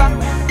weather.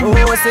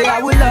 Oh, say I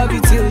will love you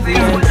till the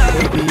end.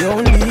 Baby,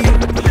 only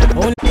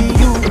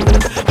you.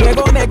 We're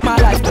gonna make my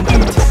life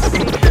complete.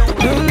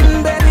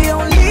 Baby,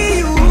 only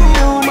you.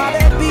 My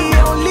baby,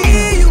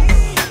 only you.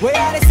 Where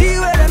I see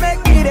where they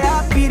make me the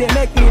happy, they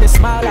make me the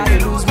smile, I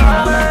lose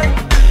my mind.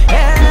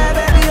 Yeah,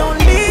 baby,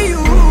 only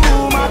you.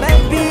 My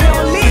baby,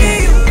 only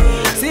you.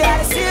 See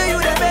I see you,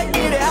 they make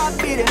me the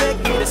happy, they make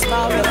me the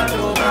smile, they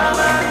blow my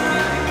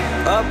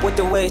mind. Up with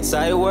the weights,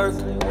 I work.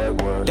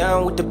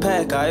 Down with the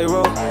pack, I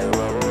roll.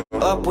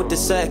 Up with the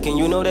sack, and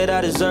you know that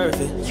I deserve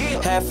it.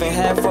 Half and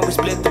half when we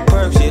split the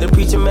perks. Yeah, the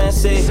preacher man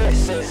said,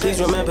 please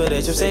remember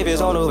that your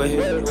savior's on the way.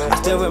 I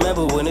still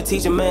remember when the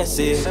teacher man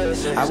said,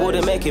 I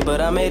wouldn't make it,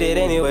 but I made it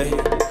anyway.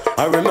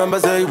 I remember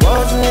say it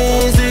wasn't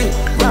easy.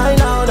 Right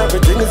now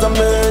everything is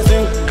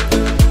amazing.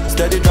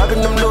 Steady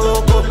dropping them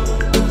loco.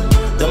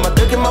 Them are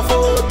taking my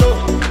photo.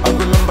 I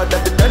remember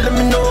that they telling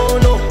me no.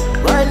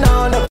 Right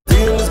now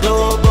everything is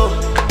global.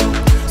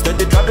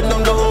 Steady dropping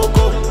them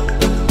loco.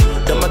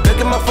 Them are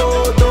taking my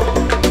photo.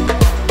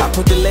 I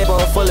put the label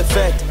on full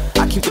effect.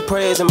 I keep the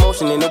prayers in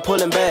motion and no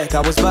pulling back.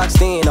 I was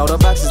boxed in, all the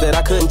boxes that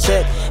I couldn't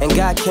check. And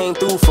God came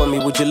through for me,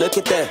 would you look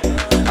at that?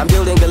 I'm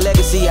building a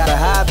legacy out of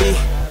hobby.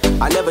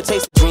 I never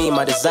chased a dream,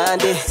 I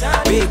designed it.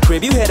 Big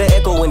crib, you had an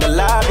echo in the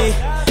lobby.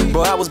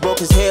 Bro, I was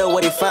broke as hell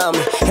where they found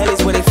me. Hell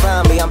is where they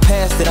found me, I'm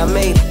past it, I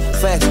made it.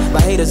 Facts,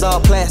 my haters all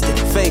plastic,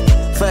 fake.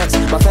 Facts,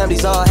 my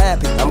family's all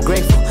happy, I'm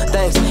grateful,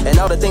 thanks. And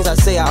all the things I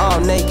say are all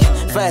naked.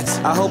 Facts,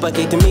 I hope I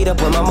get to meet up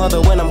with my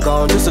mother when I'm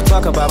gone. Just to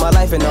talk about my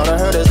life and all the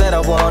hurdles that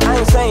I won. I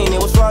ain't saying it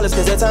was flawless,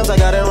 cause at times I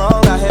got it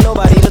wrong. I had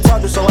nobody to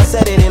talk to, so I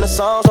said it in the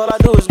songs. All I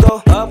do is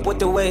go up with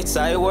the weights,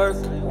 I work.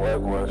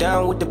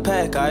 Down with the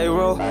pack, I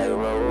roll.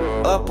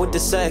 Up with the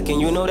sack, and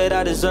you know that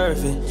I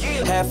deserve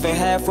it. Half and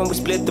half when we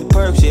split the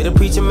perks. Yeah, the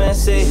preacher man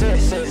said,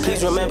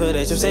 please remember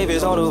that your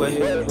savior's on the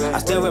way. I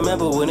still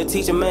remember when the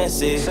teacher man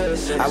said,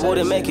 I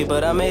wouldn't make it,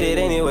 but I made it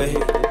anyway.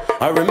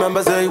 I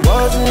remember say it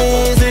wasn't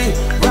easy.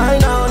 Right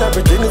now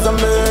everything is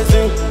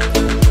amazing.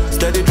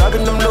 Steady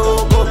dropping them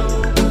loco.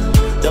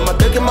 Them are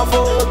taking my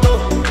photo.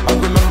 I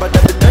remember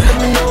that they telling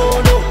me no.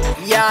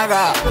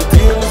 Yaga, the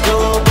team is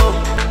global.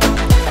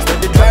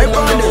 Steady dropping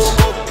them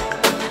loco.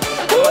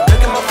 Them are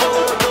taking my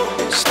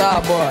photo.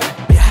 Star boy.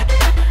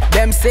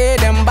 Them say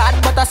them bad,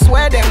 but I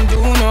swear them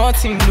do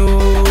nothing,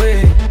 no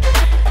way.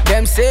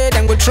 Them say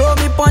them go throw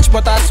me punch,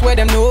 but I swear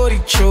them no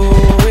reach,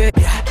 oh way.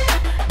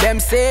 Them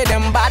say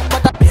them bad,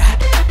 but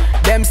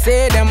them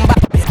say them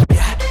bad.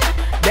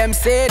 Them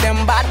say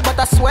them bad, but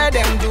I swear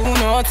them do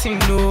nothing,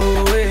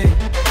 no way.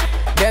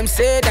 Them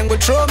say them go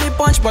throw me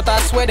punch, but I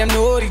swear them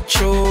no reach,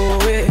 oh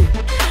way.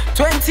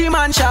 20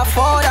 man shall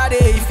fall that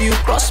day if you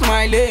cross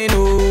my lane,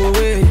 oh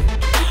way.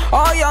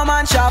 All your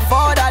man shall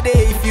fall that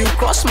day if you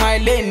cross my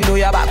lane. No,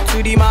 you're back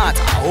to the mat,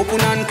 open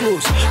and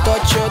close,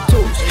 touch your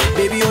toes,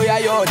 baby, oh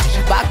yeah, yod.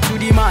 Back to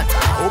the mat,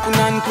 open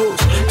and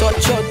close,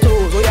 touch your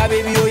toes, oh yeah,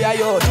 baby, oh yeah,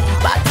 yod.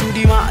 Back to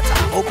the mat,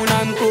 open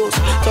and close,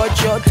 touch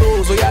your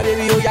toes, oh yeah,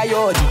 baby, oh yeah,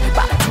 yod.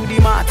 Back to the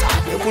mat,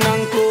 open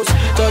and close,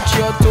 touch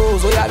your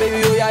toes, oh yeah, baby,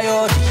 oh yeah,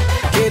 yod.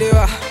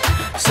 Kerewa,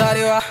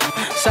 sarewa,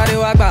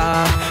 sarewa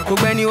ba,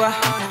 kogeniwa,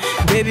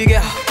 baby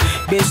girl.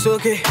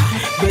 Besoke,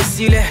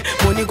 besile,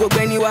 money go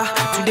beniwa.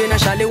 Today na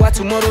shalewa,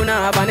 tomorrow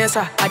na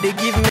Vanessa. I dey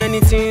give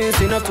many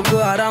things enough to go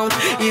around.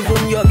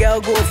 Even your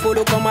girl go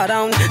follow come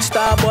around.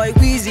 Starboy,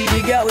 Weezy,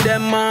 the girl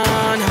them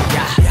man.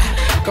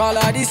 Yeah. Call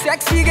her the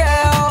sexy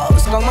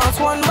girls, come out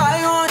one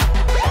by one.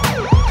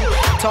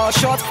 Tall,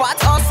 short,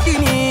 fat or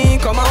skinny,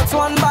 come out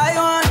one by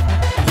one.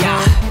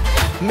 Yeah.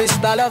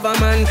 Mr.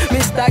 Loverman,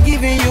 Mr.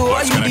 giving you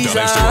all you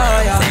desire.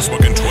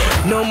 Facebook and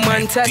Twitter. No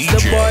man test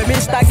the boy,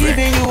 Mr.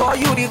 giving you all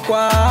you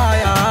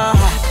require.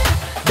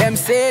 Them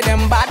say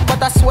them bad,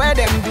 but I swear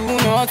them do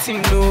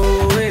nothing,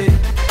 no way.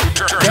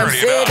 Them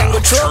say them go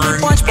throw me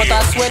punch, but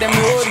I swear them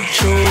no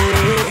reach.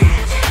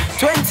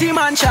 20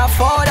 man shall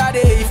fall that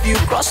day if you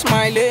cross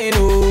my lane,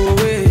 oh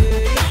way.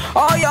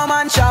 All your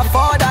man shall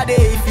fall that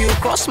day if you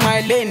cross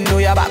my lane. No,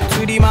 you're back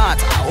to the mat,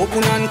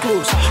 open and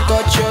close,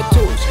 touch your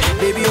toes,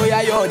 baby, oh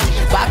yeah, yod.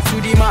 Back to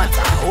the mat,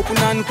 open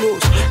and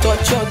close,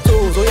 touch your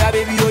toes, oh yeah,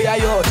 baby, oh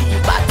yeah, yod.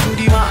 Back to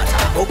the mat,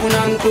 open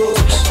and close,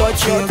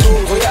 touch your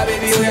toes, oh yeah,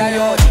 baby, oh yeah,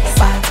 yod.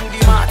 Back to the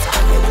mat,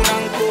 open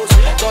and close,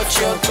 touch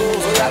your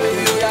toes, oh yeah,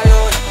 baby, oh yeah,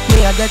 yod.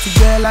 Me, I get a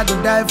girl I go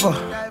die for.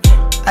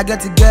 I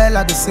get a girl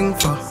I go sing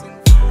for.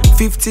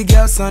 50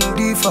 girls on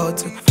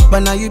default, but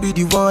now you be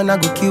the one I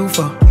go kill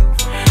for.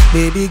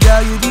 Baby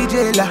girl, you be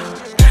jailer.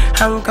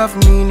 Handcuff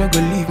me, no go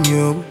leave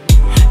me, oh.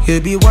 You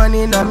be one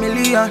in a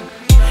million.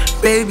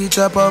 Baby,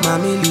 chop up my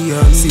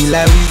million. See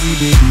like Weezy,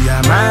 baby,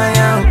 I'm my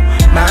out,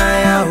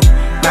 my out,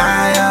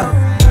 my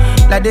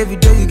out. Like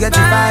David, you get to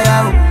fire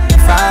out,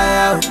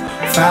 fire out,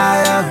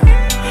 fire out.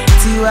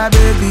 Tiwa,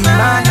 baby,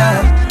 my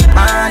love,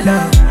 my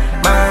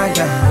love, my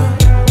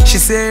love. She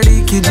said,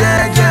 Ricky,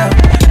 Jaja,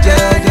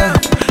 Jaja,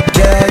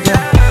 Jaja.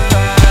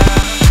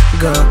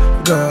 Go,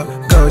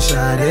 go, go,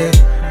 shawty.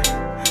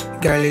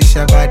 Girl, it's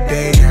your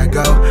body, yeah.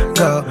 Go,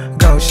 go,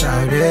 go,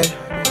 shawty.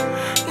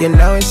 You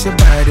know it's your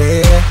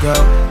body, go,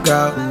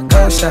 go,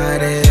 go,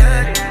 shawty.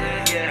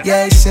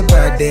 Yeah, it's your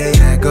body,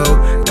 yeah. Go,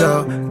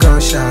 go, go,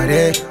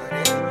 shawty.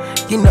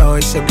 You know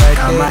it's your body.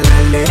 Come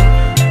on,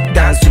 lale.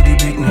 Dance to the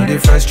beat, no, they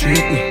frustrate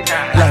me.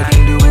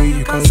 Liking the way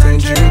you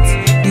concentrate,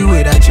 the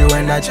way that you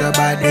wind at your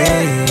body,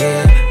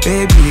 yeah.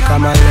 Baby,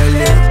 come on,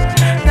 lale.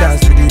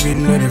 Dance to the beat,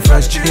 no, they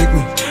frustrate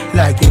me.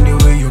 Liking the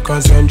way you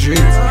concentrate,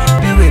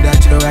 the way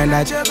that you wind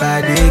at your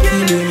body,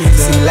 killing me.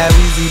 Sing like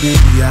Weezy,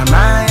 baby, I'm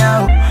my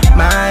out,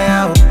 my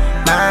out,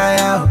 my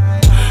out.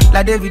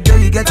 Like David,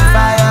 you get to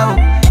fire out,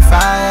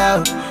 fire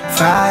out,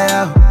 fire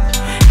out.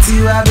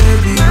 Tiwa,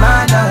 baby,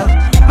 my love,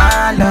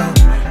 my love,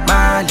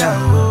 my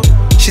love.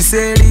 She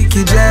said,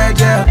 Ricky,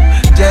 Jaja,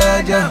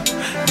 Jaja,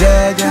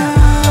 Jaja.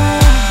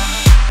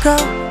 Go,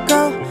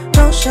 go,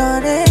 go,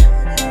 shorty.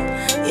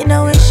 You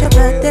know it's your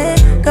birthday.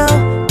 Go,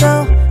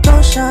 go,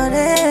 go,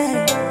 shorty.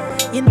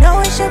 You know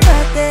it's your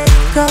birthday.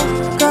 Go,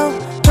 go,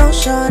 go,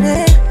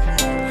 shorty.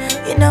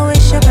 You know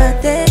it's your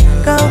birthday.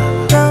 Go,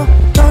 go,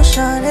 go,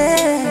 shorty.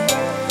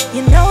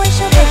 You know it's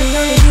your baby,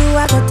 only you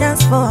I go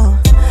dance for.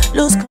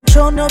 Lose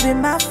control, no be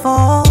my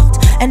fault.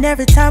 And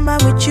every time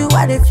I'm with you,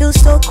 I dey feel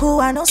so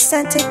cool. I know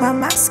send take my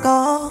mask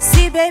off.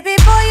 See, baby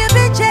boy, you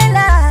be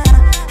jealous.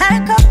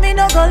 Handcuff me,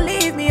 no go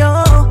leave me,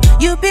 oh.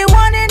 You be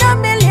one in a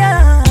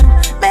million.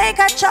 Make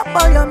I chop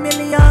all your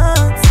millions.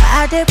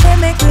 I dey pray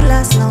make you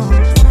last long.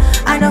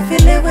 I don't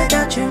feel it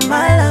without you,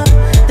 my love.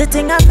 The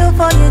thing I feel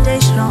for you, they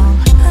strong.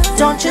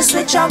 Don't you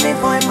switch on me,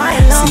 boy, my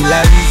love. See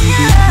like Weezy,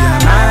 baby,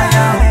 I'm my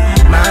out,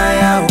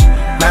 my out,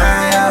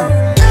 my out.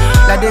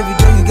 Like David,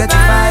 you get to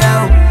fire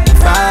out,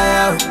 fire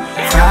out,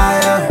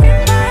 fire out.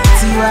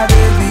 Tiwa,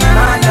 baby,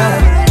 my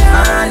love,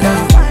 my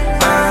love,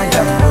 my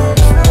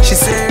love. She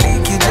said,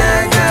 Ricky,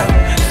 Jaja,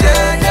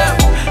 Jaja,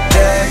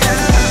 Jaja.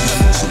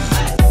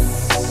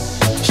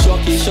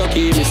 Shocky,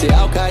 shocky, me say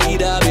Al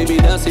Qaeda, baby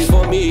dancing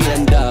for me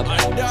and up.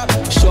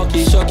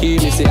 Shocky, shocky,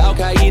 me say Al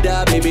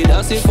Qaeda, baby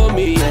dancing for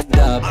me and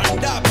up.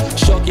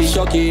 Shocky,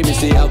 shocky, me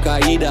say Al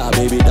Qaeda,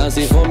 baby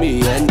dancing for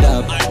me and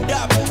up.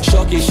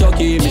 Shocky,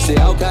 shocky, me say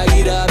Al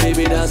Qaeda,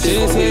 baby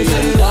dancing for me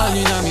and up. One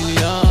in a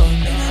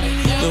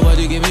million.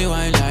 Nobody give me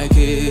wine like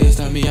this.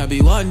 Tell me I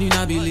be one in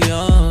a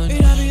billion.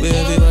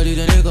 everybody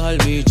then they call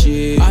me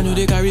cheap. I know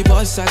they carry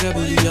boss, I got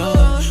bullion.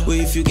 Well,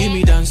 if you give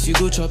me dance, you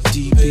go chop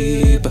deep.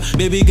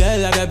 Baby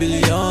girl, I got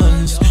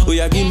billions. Oh,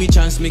 yeah, give me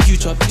chance, make you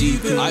chop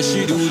deep. I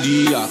she do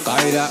the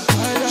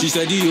Akaida. She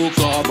said the yoke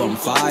up on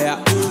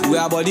fire. We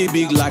our body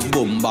big like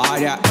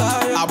Bombardia.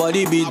 Our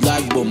body big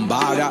like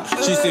Bombardia.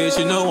 She say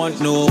she no want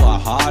no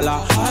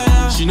Wahala.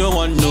 She no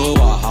want no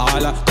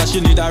Wahala. Cause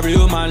she need a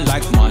real man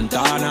like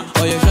Montana.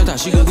 Oh, yeah, shut up,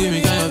 she go give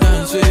me kind of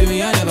dance with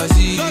me, I never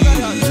see.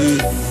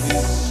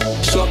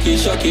 Shocky,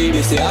 shocky,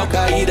 me say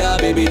Al-Qaeda,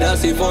 baby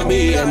dancing for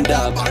me and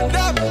dab.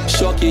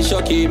 Shocky,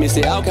 shocky, me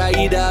say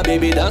Al-Qaeda,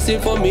 baby dancing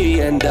for me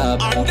and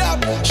dab.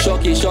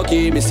 Shocky,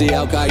 shocky, me say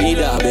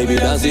Al-Qaeda, baby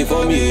dancing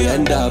for me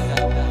and dab.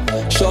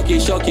 Shocky,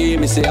 shocky,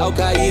 me say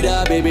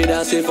Al-Qaeda, baby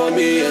dancing for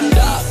me and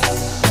dab.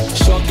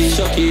 Shocky,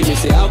 shocky, me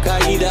say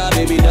Al-Qaeda,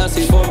 baby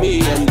dancing for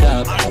me and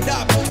dab.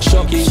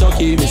 Shocky,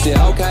 shocky, me say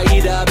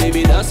Al-Qaeda,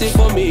 baby dancing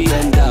for me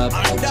and dab.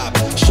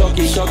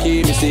 Shocky,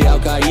 shocky, me say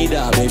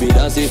Al-Qaeda, baby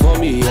dancing for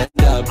me and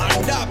dab.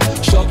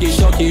 Shocky,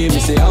 shocky, me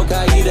say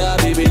Al-Qaeda,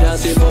 baby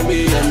dancing for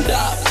me and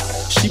dab.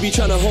 She be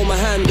tryna hold my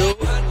hand though.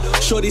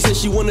 Shorty said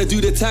she wanna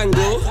do the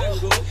tango.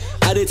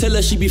 I did tell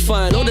her she be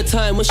fine all the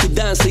time when she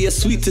dance, say you're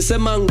sweet to say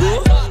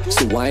mango.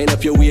 So wind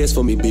up your waist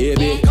for me,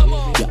 baby.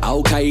 Your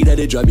Al-Qaeda,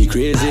 they drive me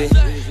crazy.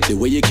 The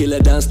way you kill a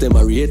dance, them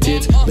I rate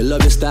it. Me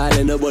love your style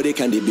and nobody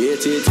can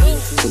debate it.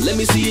 So let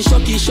me see you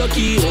shocky,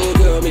 shocky. Oh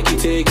girl, make you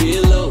take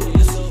it low.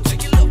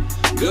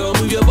 Girl,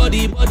 move your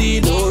body,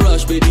 no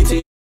rush, baby,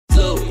 take it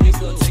slow.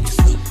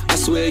 I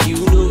swear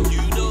you know,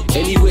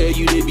 anywhere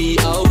you dey be,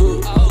 I'll go.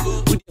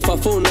 With if I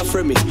phone a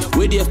friend me,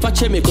 where they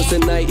patch me, cause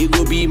tonight it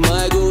go be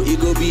my go, it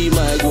go be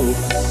my go.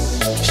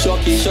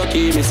 Shocky,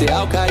 shocky, me say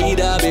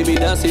Al-Qaeda, baby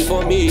dancing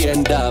for me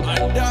and dab.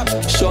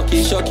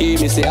 Shocky, shocky,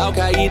 me say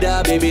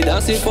Al-Qaeda, baby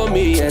dancing for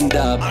me and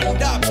dab.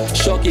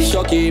 Shocky,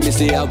 shocky, me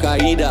say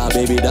Al-Qaeda,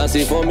 baby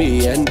dancing for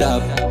me and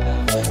dab.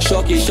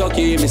 Shocky,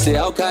 shocky, me say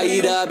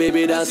Al-Qaeda,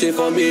 baby dancing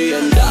for me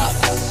and dab.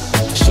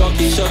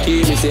 Shocky,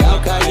 shocky, me say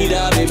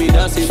Al-Qaeda, baby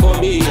dancing for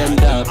me and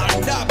dab.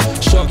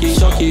 Shocky,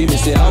 shocky, me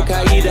say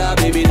Al-Qaeda,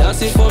 baby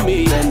dancing for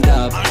me and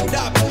dab.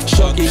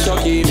 Shocky,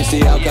 shocky, me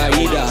say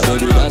Al-Qaeda,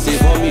 baby dancing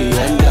for me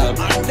and dab.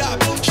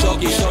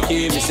 Shocky,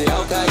 shocky, me say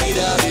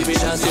Al-Qaeda, baby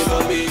dancing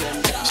for me.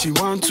 She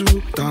want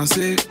to dance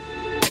it,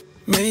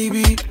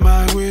 maybe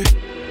my way.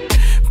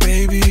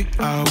 Baby,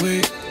 I'll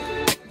wait.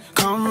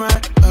 Come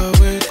right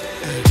away.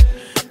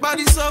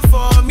 Body so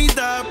for me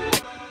that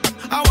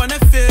I wanna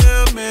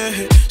feel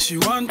me. She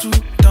want to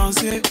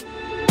dance it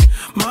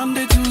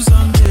Monday to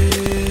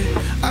Sunday.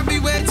 I be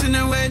waiting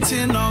and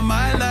waiting all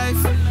my life.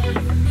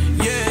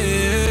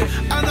 Yeah,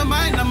 I don't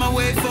mind, I'ma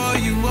wait for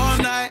you all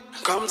night.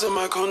 Come to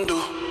my condo.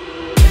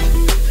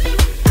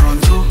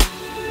 Pronto.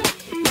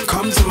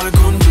 Come to my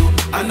condo.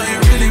 I know you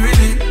really,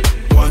 really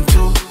want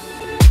to.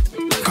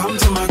 Come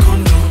to my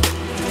condo.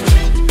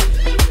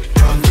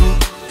 Pronto.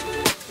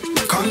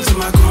 Come to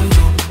my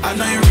condo. I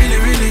know you really,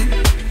 really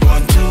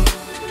want to.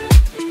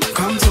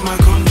 Come to my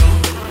condo.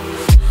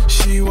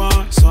 She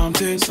want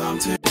something,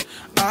 something.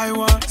 I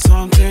want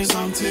something,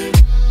 something.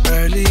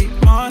 Early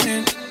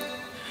morning,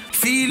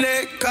 feel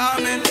it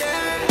coming.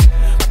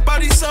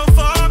 Body so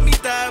for me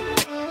that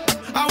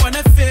I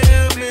wanna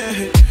feel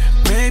me.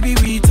 Maybe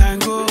we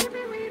tango,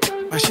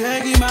 my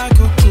shaggy, my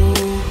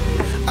cuckoo.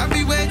 I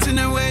be waiting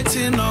and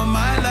waiting all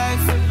my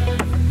life.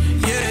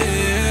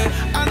 Yeah,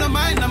 I don't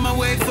mind, I'ma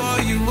wait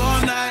for you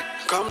all night.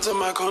 Come to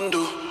my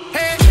condo.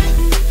 Hey,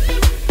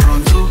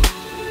 pronto.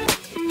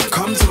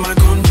 Come to my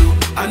condo.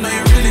 I know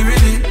you really,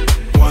 really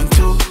want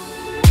to.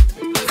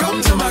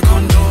 Come to my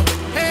condo.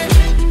 Hey,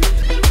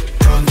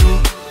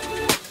 pronto.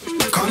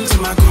 Come to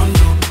my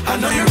condo. I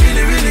know you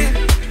really, really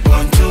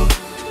want to.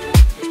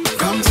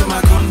 Come to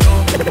my condo.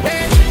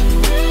 Hey.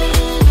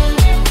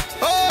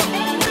 Oh.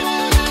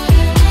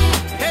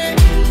 Hey.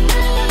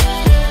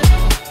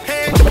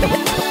 Hey.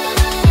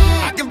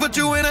 I can put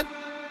you in a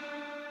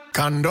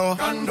condo.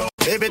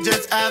 Baby,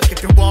 just ask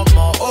if you want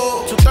more.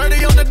 Oh,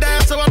 230 on the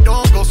dance, so I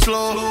don't go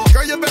slow.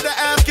 Girl, you better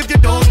ask if you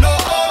don't know.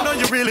 Oh, no,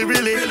 you really,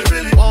 really, really,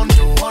 really want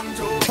to.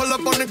 Pull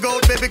up on the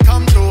gold, baby,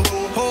 come through.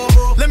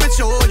 Oh, let me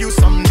show you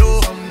some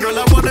dough. Girl,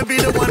 I wanna be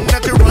the one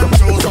that you run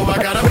to, so I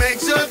gotta make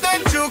sure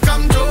that you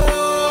come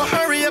through.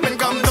 Hurry up and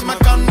come to my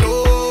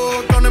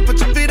condo. Gonna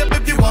put your feet up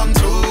if you want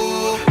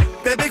to.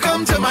 Baby,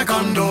 come to my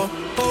condo.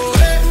 Oh,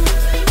 hey,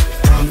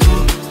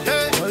 condo.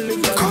 Hey,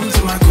 come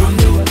to my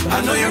condo.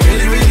 I know you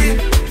really, really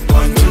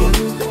want to.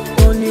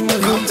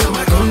 Come to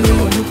my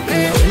condo.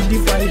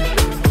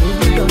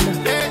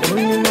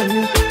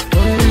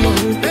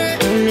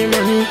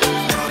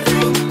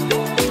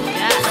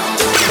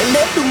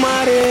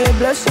 Hey,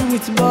 bless you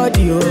with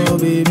body, oh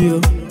baby,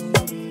 oh.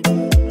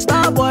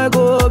 Star boy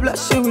go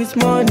bless you with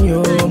money,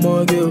 oh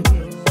my girl.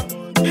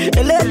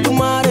 Let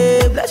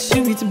tomorrow bless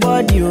you with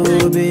body,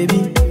 oh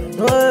baby.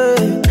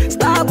 Oh,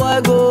 star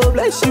boy go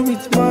bless you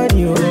with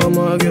money, oh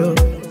my girl.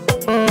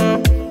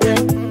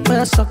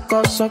 Yeah,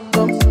 sucker,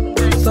 sucker,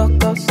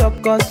 sucker,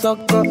 sucker,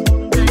 sucker,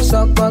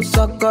 sucker,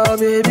 sucker,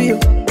 baby.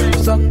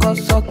 Sucker,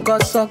 sucker,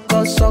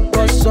 sucker,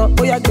 sucker, sucker.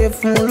 Oh yeah, give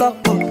full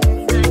lock up.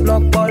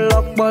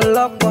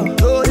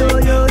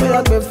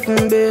 Oya gbé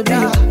fún baby.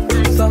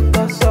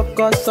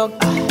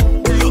 Sucker.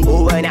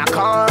 Oh, when I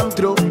come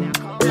through,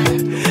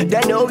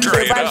 they know we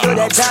survive, so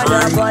they turn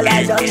up all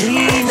eyes on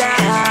me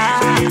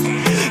now.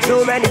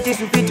 So many things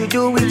we fit to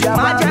do with your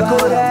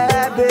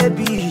mama,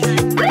 baby.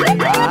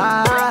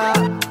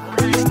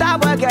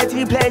 Stop work, get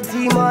me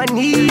plenty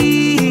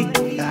money.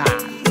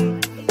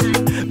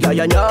 Yeah,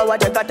 you know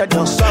what you gotta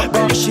do.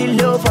 Baby, she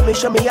love for me,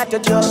 show me how to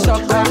do.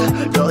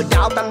 No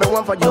doubt I'm the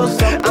one for you.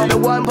 I'm the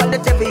one for the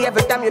TV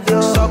every time you do.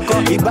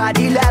 Your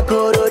body like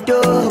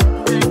Orodo.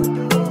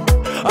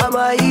 I'm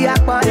a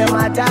yakman,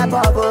 my type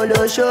of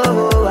polo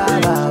show.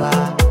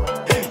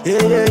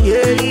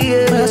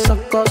 Yeah.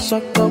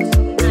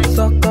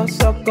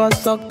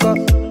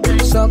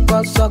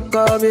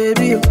 Sucker,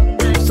 baby.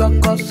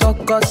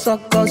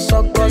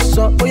 Sucker.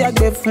 Oya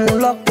gbé fún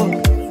lọ́pọ̀.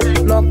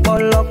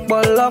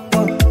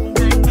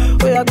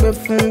 Oya gbé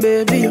fún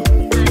baby.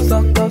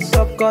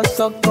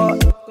 Sucker.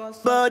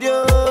 Body,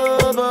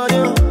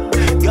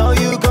 girl,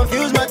 you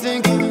confuse my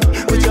thinking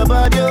with your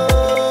body.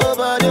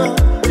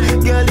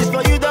 Girl, it's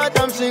for you that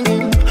I'm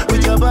singing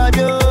with your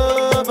body.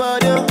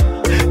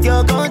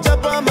 Girl, can't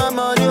chop on my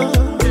money.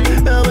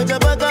 With your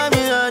back on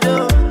me, I do.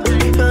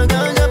 Girl,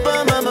 can't chop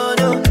on my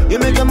money. You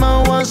make a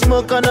man want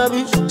smoke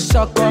cannabis.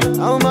 Sucker.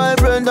 How my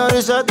brain done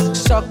reset.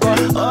 Sucker.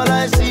 All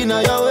I see now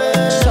your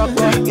way.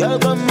 Sucker. Girl,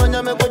 come on,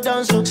 you make me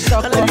dance.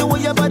 I like the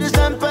way your body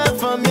stand back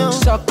from you.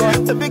 Sucker.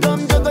 Baby,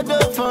 come take a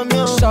dip from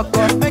you.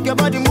 Sucker. Make your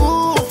body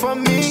move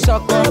from me.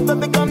 Sucker.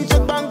 Baby, come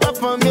take bank up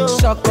from you.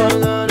 Sucker.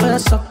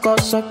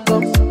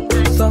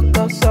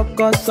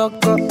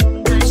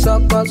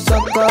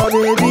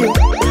 Baby.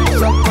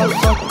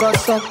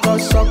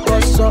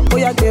 Sucker.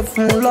 Oya gbé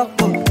fún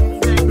lọ́pọ̀.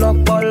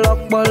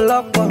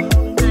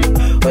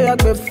 Oya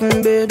gbé fún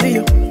baby.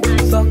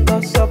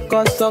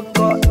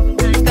 Sucker.